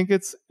I think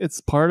it's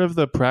part of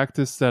the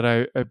practice that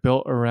I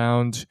built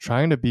around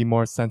trying to be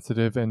more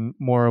sensitive and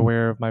more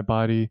aware of my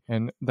body.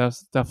 And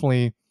that's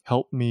definitely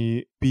helped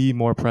me be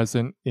more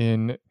present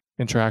in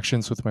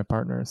interactions with my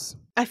partners.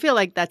 I feel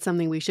like that's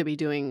something we should be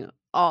doing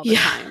all the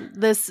time.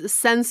 This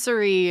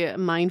sensory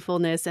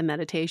mindfulness and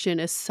meditation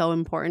is so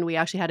important. We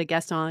actually had a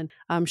guest on,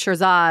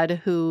 Shirzad,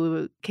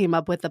 who came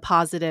up with the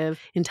positive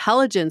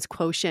intelligence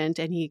quotient,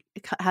 and he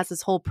has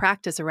this whole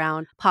practice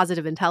around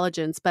positive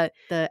intelligence. But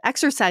the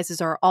exercises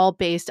are all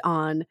based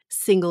on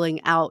singling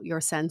out your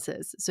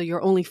senses. So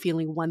you're only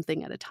feeling one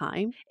thing at a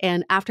time.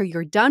 And after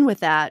you're done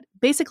with that,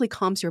 basically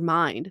calms your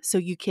mind so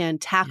you can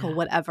tackle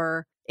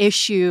whatever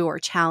issue or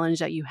challenge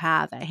that you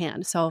have at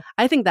hand. So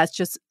I think that's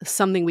just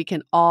something we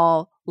can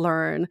all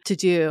learn to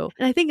do.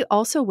 And I think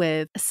also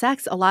with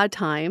sex, a lot of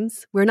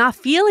times we're not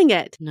feeling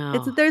it. No.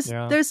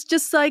 There's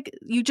just like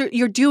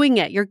you're doing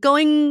it. You're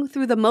going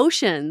through the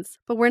motions,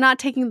 but we're not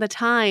taking the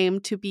time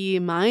to be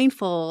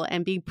mindful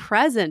and be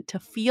present to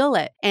feel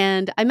it.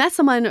 And I met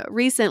someone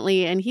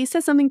recently and he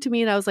said something to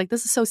me and I was like,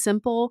 this is so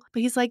simple.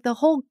 But he's like, the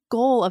whole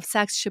goal of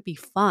sex should be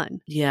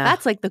fun. Yeah.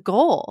 That's like the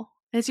goal.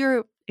 As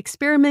you're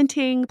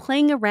experimenting,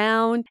 playing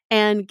around,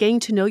 and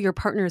getting to know your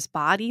partner's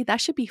body, that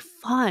should be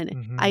fun.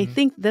 Mm-hmm. I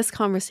think this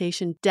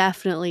conversation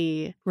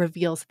definitely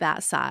reveals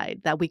that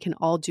side that we can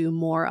all do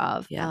more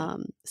of,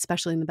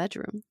 especially in the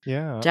bedroom.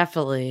 Yeah.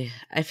 Definitely.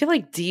 I feel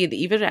like, Dean,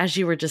 even as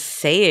you were just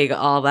saying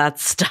all that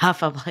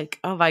stuff, I'm like,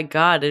 oh my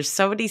God, there's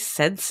so many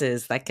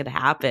senses that can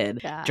happen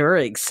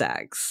during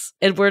sex.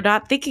 And we're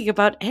not thinking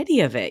about any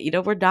of it.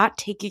 We're not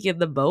taking in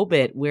the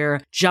moment.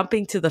 We're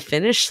jumping to the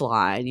finish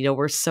line.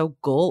 We're so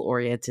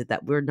goal-oriented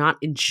that we're not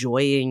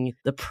enjoying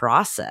the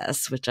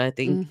process, which I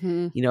think,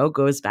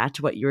 goes back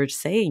to what you were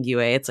saying, Yue.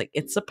 It's like,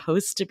 it's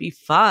supposed to be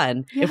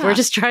fun. Yeah. If we're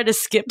just trying to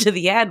skip to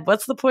the end,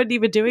 what's the point of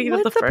even doing it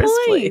in the first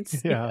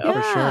place? Yeah,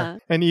 for sure.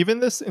 And even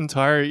this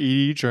entire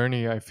ED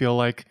journey, I feel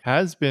like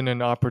has been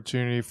an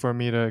opportunity for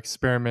me to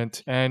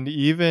experiment and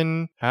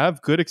even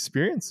have good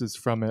experiences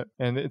from it.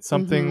 And it's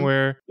something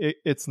where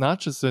it's not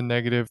just a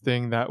negative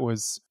thing that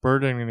was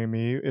burdening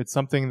me. It's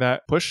something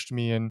that pushed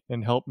me and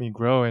helped me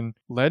grow and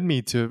led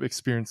me to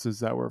experiences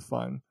that were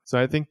fun. So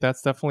I think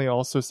that's definitely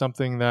also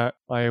something that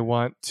I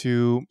want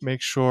to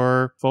make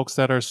sure folks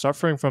that are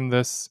suffering from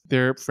this,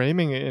 they're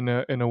framing it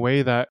in a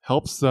way that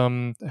helps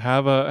them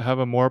have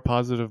a more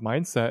positive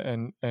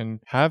mindset and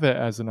have it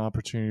as an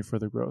opportunity for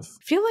the growth.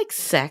 I feel like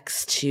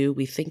sex too,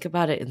 we think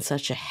about it in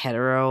such a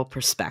hetero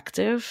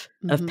perspective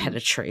of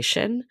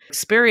penetration.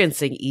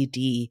 Experiencing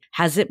ED,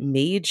 has it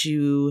made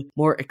you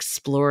more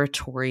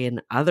exploratory in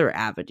other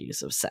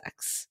avenues of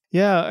sex?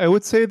 Yeah, I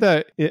would say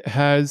that it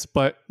has,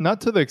 but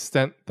not to the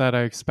extent that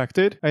I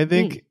expected. I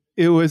think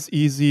it was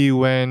easy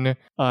when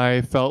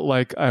I felt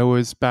like I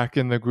was back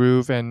in the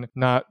groove and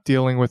not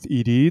dealing with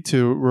ED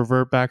to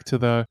revert back to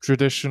the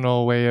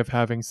traditional way of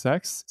having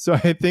sex. So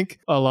I think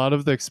a lot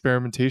of the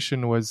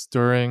experimentation was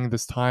during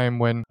this time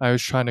when I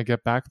was trying to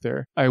get back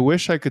there. I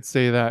wish I could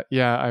say that,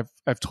 yeah,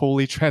 I've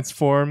totally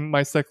transformed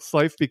my sex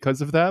life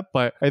because of that,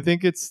 but I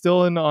think it's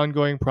still an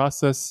ongoing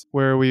process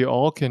where we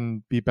all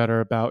can be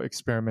better about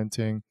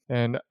experimenting.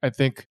 And I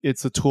think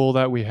it's a tool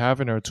that we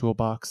have in our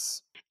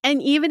toolbox. And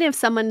even if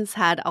someone's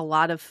had a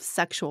lot of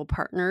sexual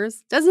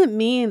partners, doesn't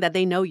mean that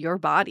they know your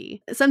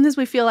body. Sometimes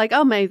we feel like,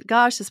 oh my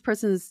gosh, this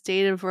person's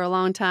dated for a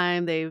long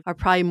time. They are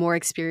probably more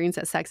experienced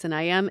at sex than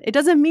I am. It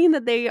doesn't mean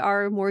that they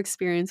are more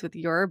experienced with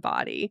your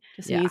body.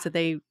 It just means that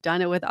they've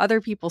done it with other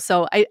people.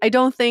 So I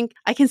don't think,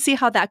 I can see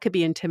how that could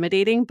be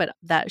intimidating, but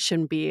that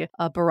shouldn't be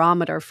a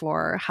barometer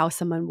for how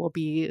someone will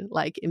be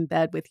like in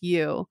bed with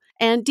you.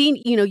 And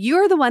Dean,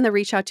 you're the one that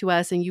reached out to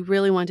us and you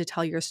really wanted to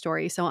tell your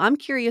story. So I'm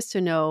curious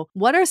to know,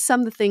 what are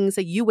some of the things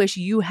that you wish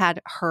you had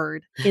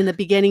heard in the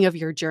beginning of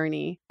your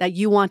journey that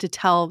you want to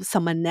tell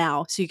someone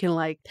now so you can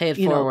pay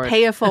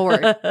it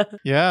forward?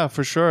 Yeah,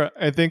 for sure.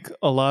 I think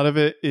a lot of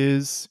it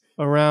is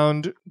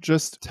around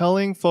just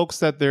telling folks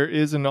that there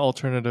is an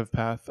alternative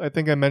path. I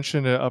think I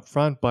mentioned it up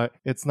front, but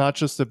it's not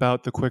just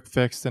about the quick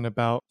fix and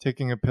about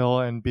taking a pill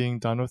and being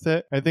done with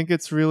it. I think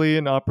it's really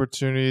an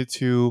opportunity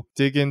to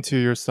dig into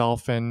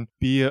yourself and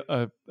be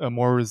a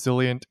more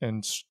resilient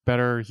and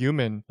better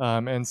human.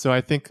 And so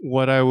I think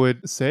what I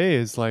would say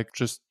is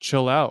just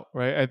chill out,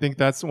 right? I think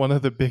that's one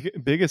of the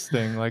biggest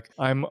thing.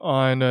 I'm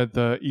on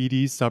the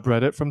ED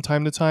subreddit from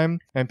time to time,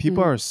 and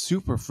people are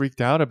super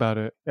freaked out about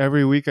it.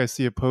 Every week I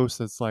see a post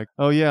that's like,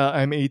 oh yeah,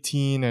 I'm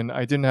 18 and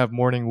I didn't have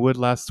morning wood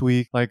last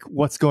week.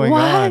 What's going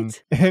on?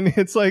 And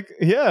it's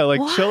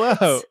chill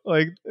out.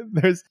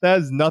 That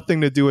has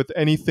nothing to do with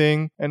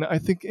anything. And I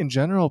think in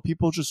general,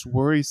 people just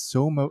worry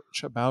so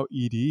much about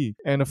ED.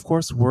 And of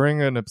course,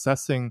 worrying and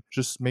obsessing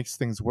just makes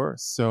things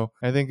worse. So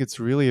I think it's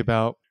really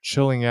about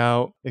chilling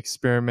out,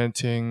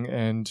 experimenting,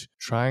 and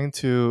trying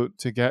to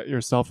get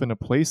yourself in a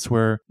place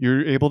where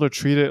you're able to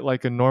treat it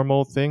like a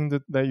normal thing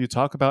that you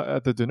talk about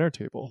at the dinner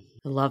table.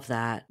 I love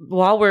that.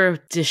 While we're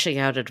dishing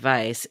out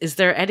advice, is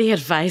there any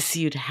advice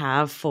you'd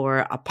have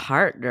for a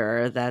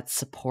partner that's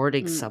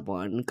supporting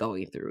someone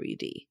going through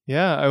ED?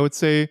 Yeah, I would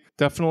say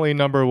definitely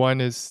number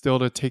one is still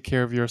to take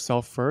care of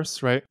yourself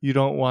first, right? You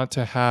don't want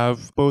to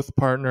have both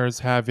partners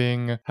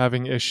having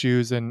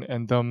issues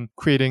and them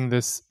creating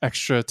this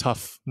extra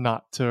tough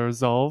knot to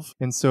resolve.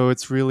 And so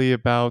it's really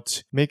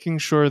about making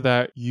sure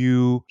that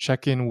you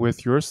check in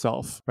with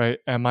yourself, right?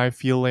 Am I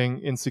feeling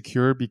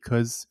insecure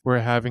because we're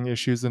having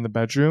issues in the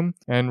bedroom?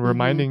 And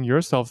reminding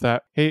yourself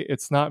that, hey,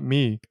 it's not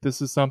me.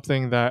 This is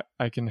something that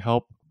I can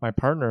help my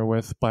partner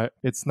with, but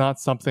it's not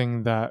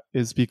something that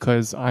is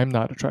because I'm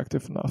not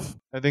attractive enough.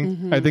 I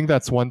think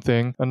that's one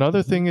thing.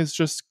 Another thing is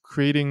just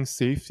creating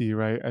safety,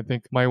 right? I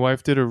think my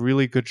wife did a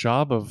really good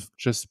job of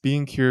just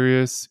being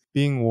curious,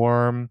 being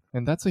warm,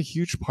 and that's a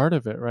huge part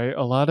of it, right?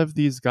 A lot of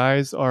these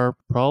guys are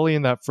probably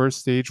in that first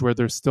stage where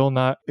they're still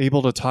not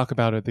able to talk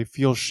about it. They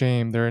feel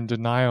shame, they're in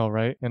denial,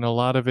 right? And a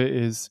lot of it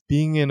is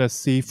being in a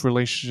safe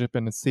relationship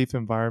and a safe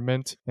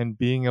environment and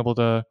being able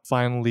to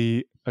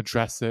finally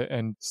address it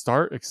and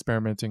start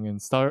experimenting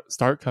and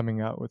start coming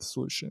out with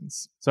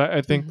solutions. So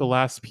I think the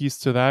last piece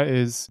to that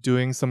is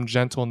doing some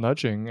gentle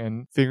nudging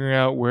and figuring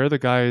out where the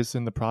guy is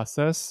in the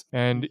process,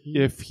 and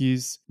if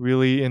he's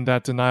really in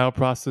that denial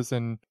process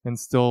and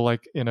still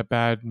in a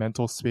bad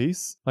mental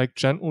space,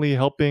 gently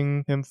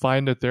helping him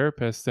find a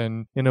therapist,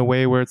 and in a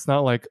way where it's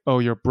not oh,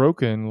 you're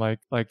broken, like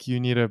you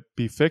need to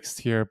be fixed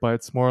here, but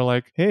it's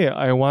more hey,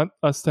 I want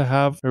us to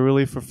have a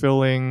really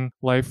fulfilling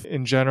life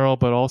in general,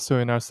 but also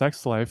in our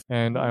sex life,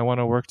 and I want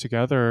to work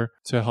together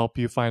to help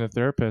you find a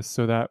therapist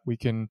so that we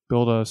can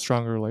build a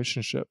stronger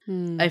relationship.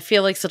 I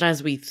feel like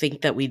sometimes we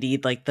think that we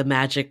need the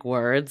magic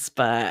words,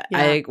 but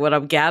what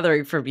I'm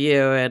gathering from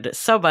you and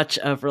so much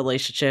of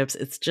relationships,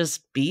 it's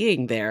just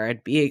being there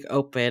and being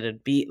open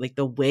and be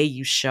the way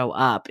you show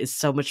up is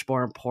so much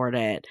more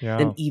important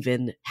than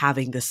even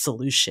having the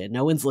solution.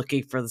 No one's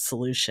looking for the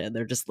solution.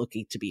 They're just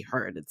looking to be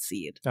heard and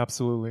seen.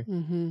 Absolutely.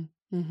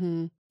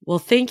 Well,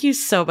 thank you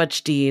so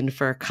much, Dean,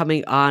 for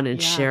coming on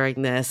and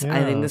sharing this.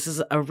 I think Yeah. this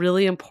is a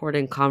really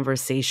important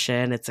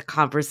conversation. It's a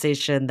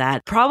conversation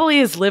that probably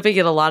is living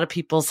in a lot of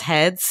people's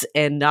heads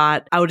and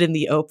not out in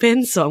the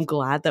open. So I'm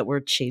glad that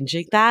we're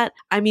changing that.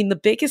 I mean, the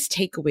biggest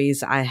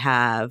takeaways I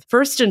have,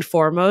 first and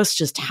foremost,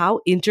 just how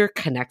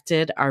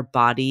interconnected our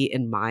body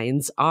and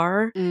minds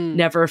are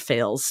never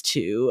fails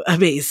to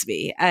amaze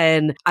me.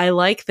 And I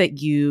like that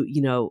you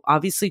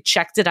obviously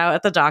checked it out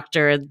at the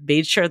doctor and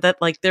made sure that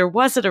like there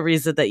wasn't a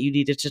reason that you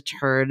needed to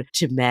turn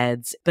to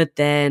meds, but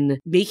then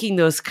making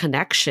those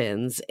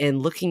connections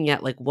and looking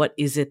at like, what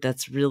is it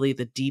that's really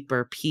the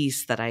deeper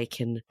piece that I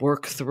can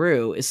work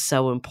through is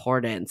so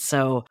important.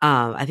 So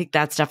I think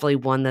that's definitely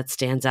one that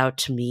stands out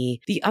to me.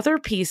 The other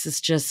piece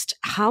is just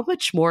how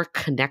much more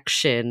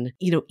connection,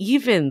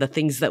 even the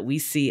things that we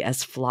see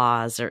as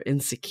flaws or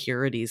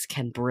insecurities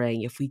can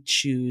bring if we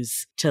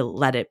choose to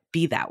let it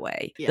be that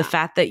way. Yeah. The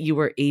fact that you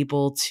were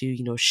able to,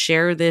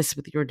 share this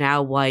with your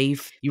now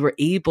wife, you were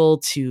able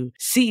to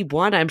see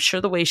one, I'm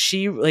sure the way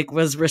she like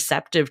was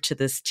receptive to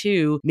this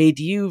too, made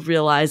you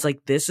realize like,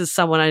 this is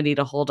someone I need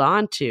to hold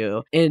on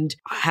to. And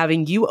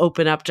having you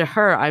open up to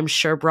her, I'm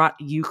sure brought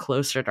you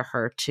closer to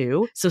her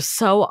too.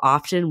 So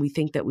often we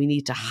think that we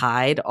need to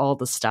hide all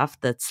the stuff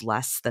that's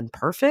less than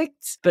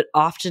perfect, but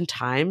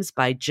oftentimes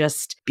by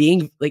just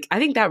being like, I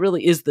think that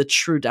really is the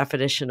true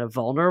definition of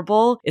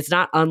vulnerable. It's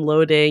not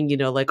unloading,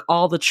 like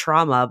all the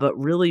trauma, but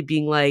really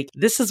being like,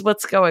 this is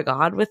what's going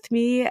on with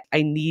me.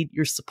 I need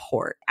your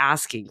support.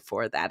 Asking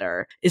for that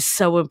is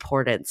so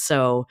important.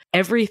 So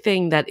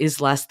everything that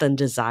is less than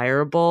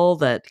desirable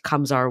that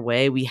comes our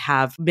way, we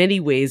have many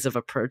ways of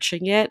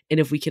approaching it. And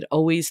if we could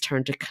always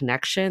turn to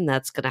connection,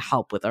 that's going to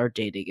help with our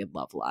dating and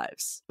love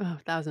lives. Oh,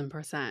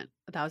 1,000%.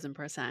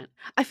 1,000%.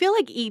 I feel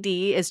like ED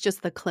is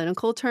just the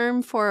clinical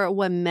term for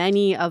what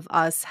many of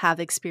us have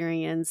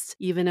experienced,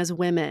 even as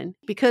women,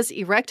 because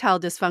erectile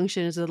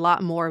dysfunction is a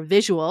lot more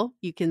visual.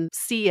 You can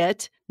see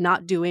it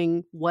not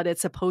doing what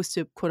it's supposed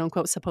to, quote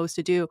unquote, supposed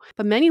to do.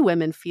 But many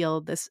women feel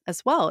this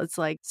as well. It's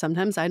like,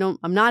 sometimes I'm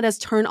not as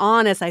turned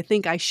on as I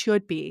think I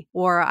should be,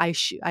 or I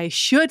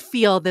should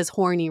feel this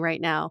horny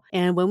right now.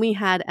 And when we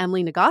had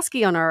Emily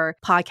Nagoski on our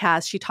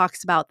podcast, she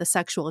talks about the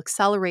sexual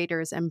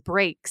accelerators and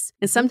brakes.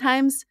 And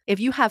sometimes if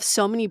you have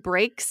so many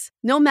brakes,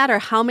 no matter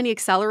how many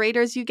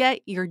accelerators you get,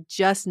 you're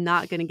just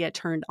not going to get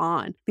turned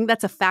on. I think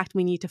that's a fact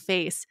we need to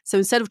face. So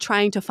instead of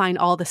trying to find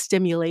all the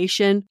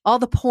stimulation, all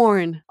the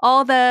porn,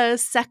 all the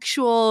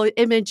sexual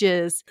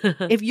images,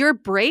 if your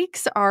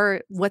brakes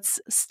are what's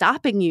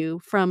stopping you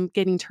from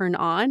getting turned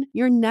on,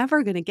 you're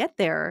never going to get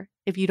there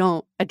if you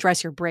don't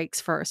address your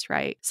brakes first,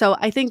 right? So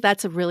I think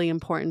that's a really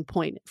important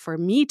point for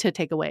me to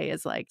take away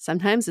is like,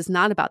 sometimes it's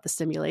not about the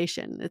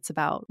stimulation. It's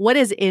about what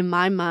is in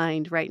my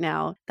mind right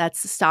now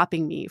that's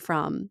stopping me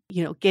from,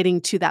 getting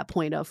to that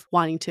point of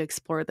wanting to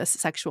explore this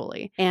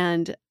sexually.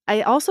 And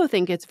I also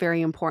think it's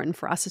very important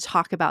for us to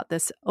talk about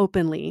this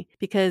openly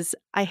because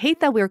I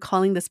hate that we're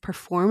calling this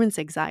performance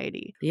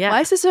anxiety. Yeah.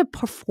 Why is this a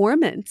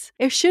performance?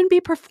 It shouldn't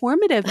be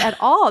performative at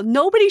all.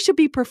 Nobody should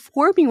be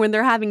performing when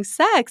they're having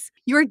sex.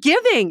 You're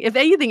giving, if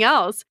anything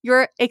else.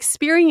 You're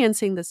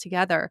experiencing this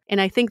together.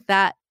 And I think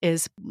that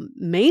is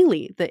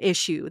mainly the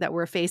issue that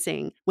we're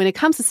facing when it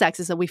comes to sex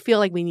is that we feel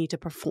like we need to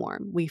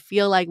perform. We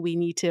feel like we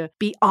need to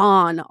be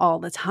on all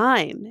the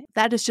time.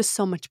 That is just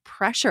so much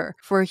pressure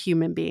for a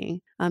human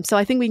being. So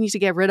I think we need to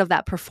get rid of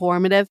that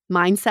performative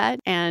mindset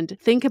and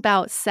think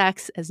about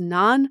sex as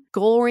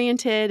non-goal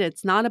oriented.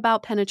 It's not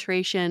about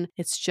penetration.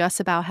 It's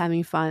just about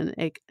having fun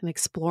and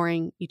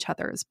exploring each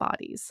other's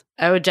bodies.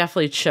 I would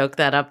definitely choke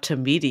that up to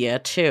media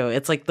too.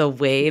 It's like the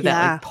way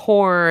that like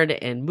porn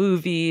and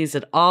movies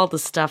and all the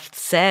stuff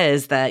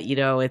says that,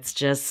 it's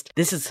just,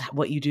 this is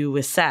what you do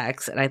with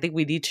sex. And I think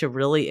we need to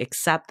really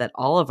accept that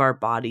all of our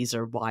bodies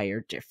are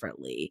wired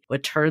differently.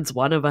 What turns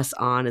one of us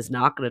on is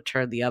not going to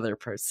turn the other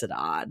person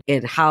on.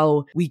 And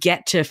how we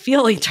get to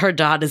feeling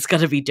turned on is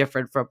going to be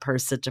different from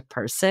person to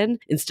person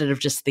instead of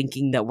just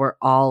thinking that we're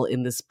all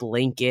in this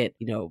blanket,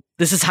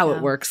 this is how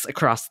it works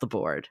across the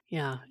board.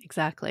 Yeah,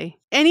 exactly.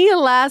 Any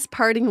last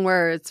parting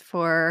words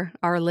for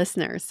our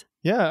listeners?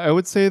 Yeah, I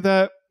would say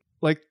that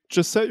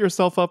just set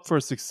yourself up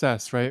for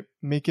success, right?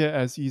 Make it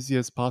as easy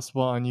as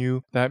possible on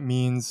you. That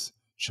means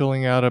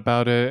chilling out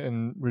about it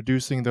and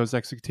reducing those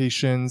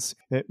expectations.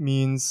 It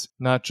means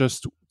not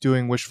just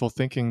doing wishful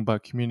thinking,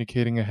 but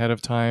communicating ahead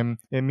of time.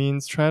 It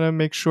means trying to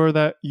make sure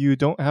that you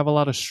don't have a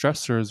lot of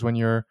stressors when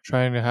you're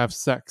trying to have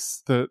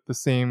sex the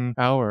same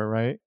hour,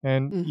 right?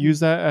 And use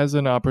that as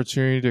an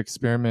opportunity to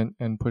experiment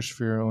and push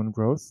for your own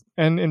growth.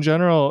 And in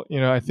general,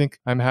 I think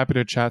I'm happy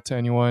to chat to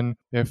anyone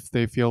if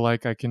they feel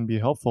like I can be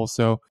helpful.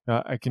 So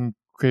I can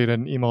create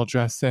an email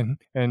address and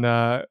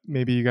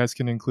maybe you guys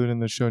can include in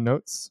the show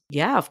notes.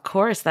 Yeah, of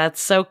course.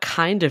 That's so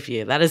kind of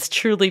you. That is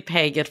truly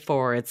paying it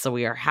forward. So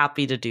we are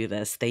happy to do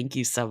this. Thank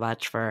you so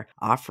much for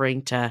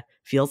offering to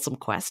field some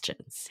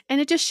questions. And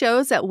it just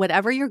shows that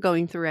whatever you're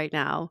going through right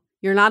now,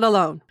 you're not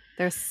alone.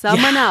 There's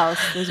someone else.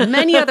 There's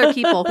many other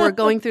people who are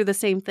going through the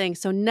same thing.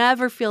 So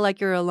never feel like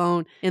you're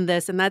alone in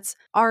this. And that's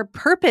our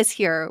purpose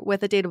here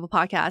with the Dateable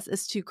Podcast,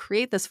 is to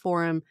create this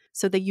forum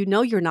so that you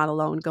know you're not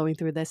alone going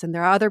through this. And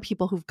there are other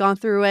people who've gone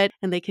through it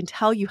and they can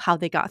tell you how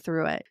they got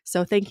through it.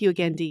 So thank you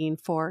again, Dean,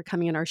 for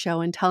coming on our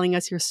show and telling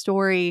us your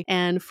story.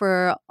 And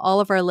for all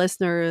of our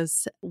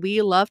listeners,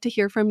 we love to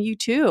hear from you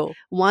too.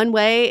 One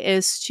way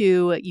is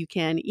you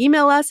can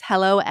email us,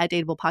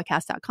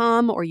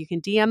 hello@dateablepodcast.com, or you can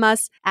DM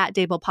us at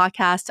Dateable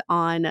Podcast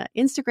on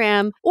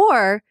Instagram,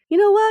 or you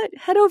know what?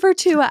 Head over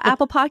to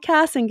Apple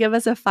Podcasts and give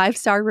us a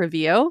 5-star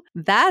review.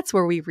 That's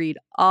where we read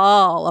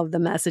all of the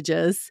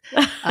messages.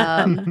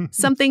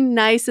 Something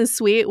nice and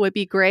sweet would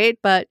be great,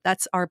 but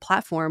that's our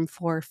platform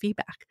for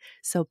feedback.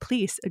 So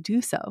please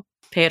do so.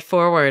 Pay it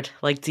forward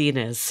like Dean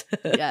is.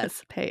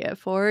 Yes, pay it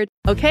forward.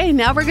 Okay,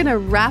 now we're going to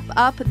wrap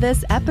up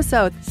this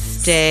episode.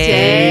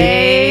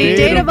 Stay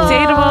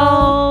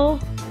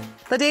dateable.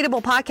 The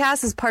Dateable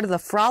Podcast is part of the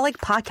Frolic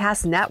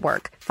Podcast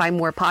Network. Find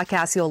more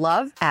podcasts you'll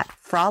love at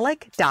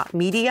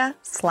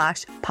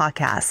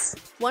frolic.media/podcasts.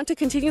 Want to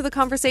continue the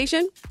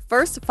conversation?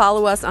 First,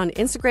 follow us on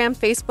Instagram,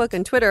 Facebook,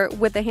 and Twitter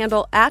with the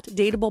handle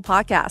 @Dateable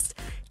Podcast.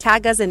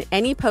 Tag us in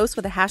any post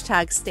with the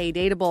hashtag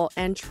StayDateable,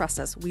 and trust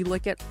us, we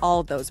look at all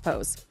of those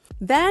posts.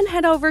 Then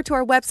head over to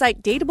our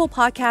website,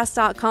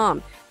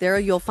 dateablepodcast.com. There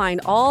you'll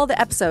find all the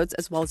episodes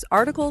as well as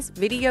articles,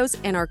 videos,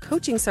 and our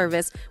coaching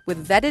service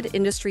with vetted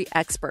industry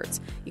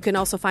experts. You can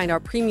also find our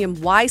premium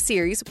Why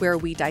series, where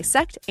we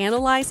dissect,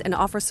 analyze, and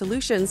offer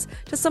solutions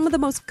to some of the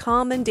most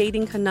common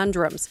dating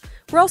conundrums.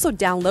 We're also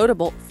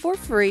downloadable for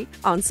free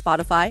on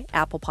Spotify,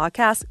 Apple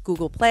Podcasts,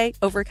 Google Play,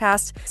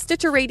 Overcast,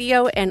 Stitcher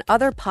Radio, and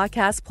other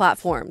podcast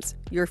platforms.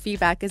 Your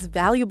feedback is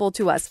valuable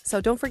to us, so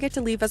don't forget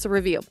to leave us a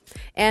review.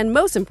 And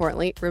most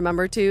importantly,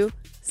 remember to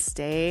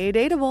stay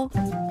dateable.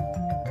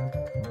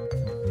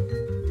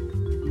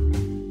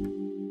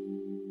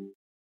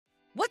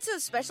 What's so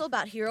special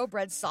about Hero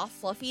Bread's soft,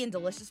 fluffy, and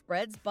delicious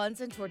breads, buns,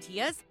 and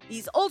tortillas?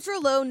 These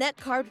ultra-low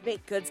net-carb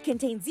baked goods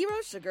contain 0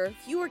 sugar,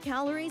 fewer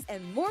calories,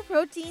 and more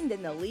protein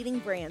than the leading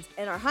brands,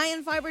 and are high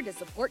in fiber to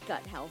support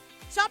gut health.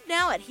 Shop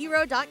now at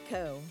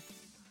hero.co.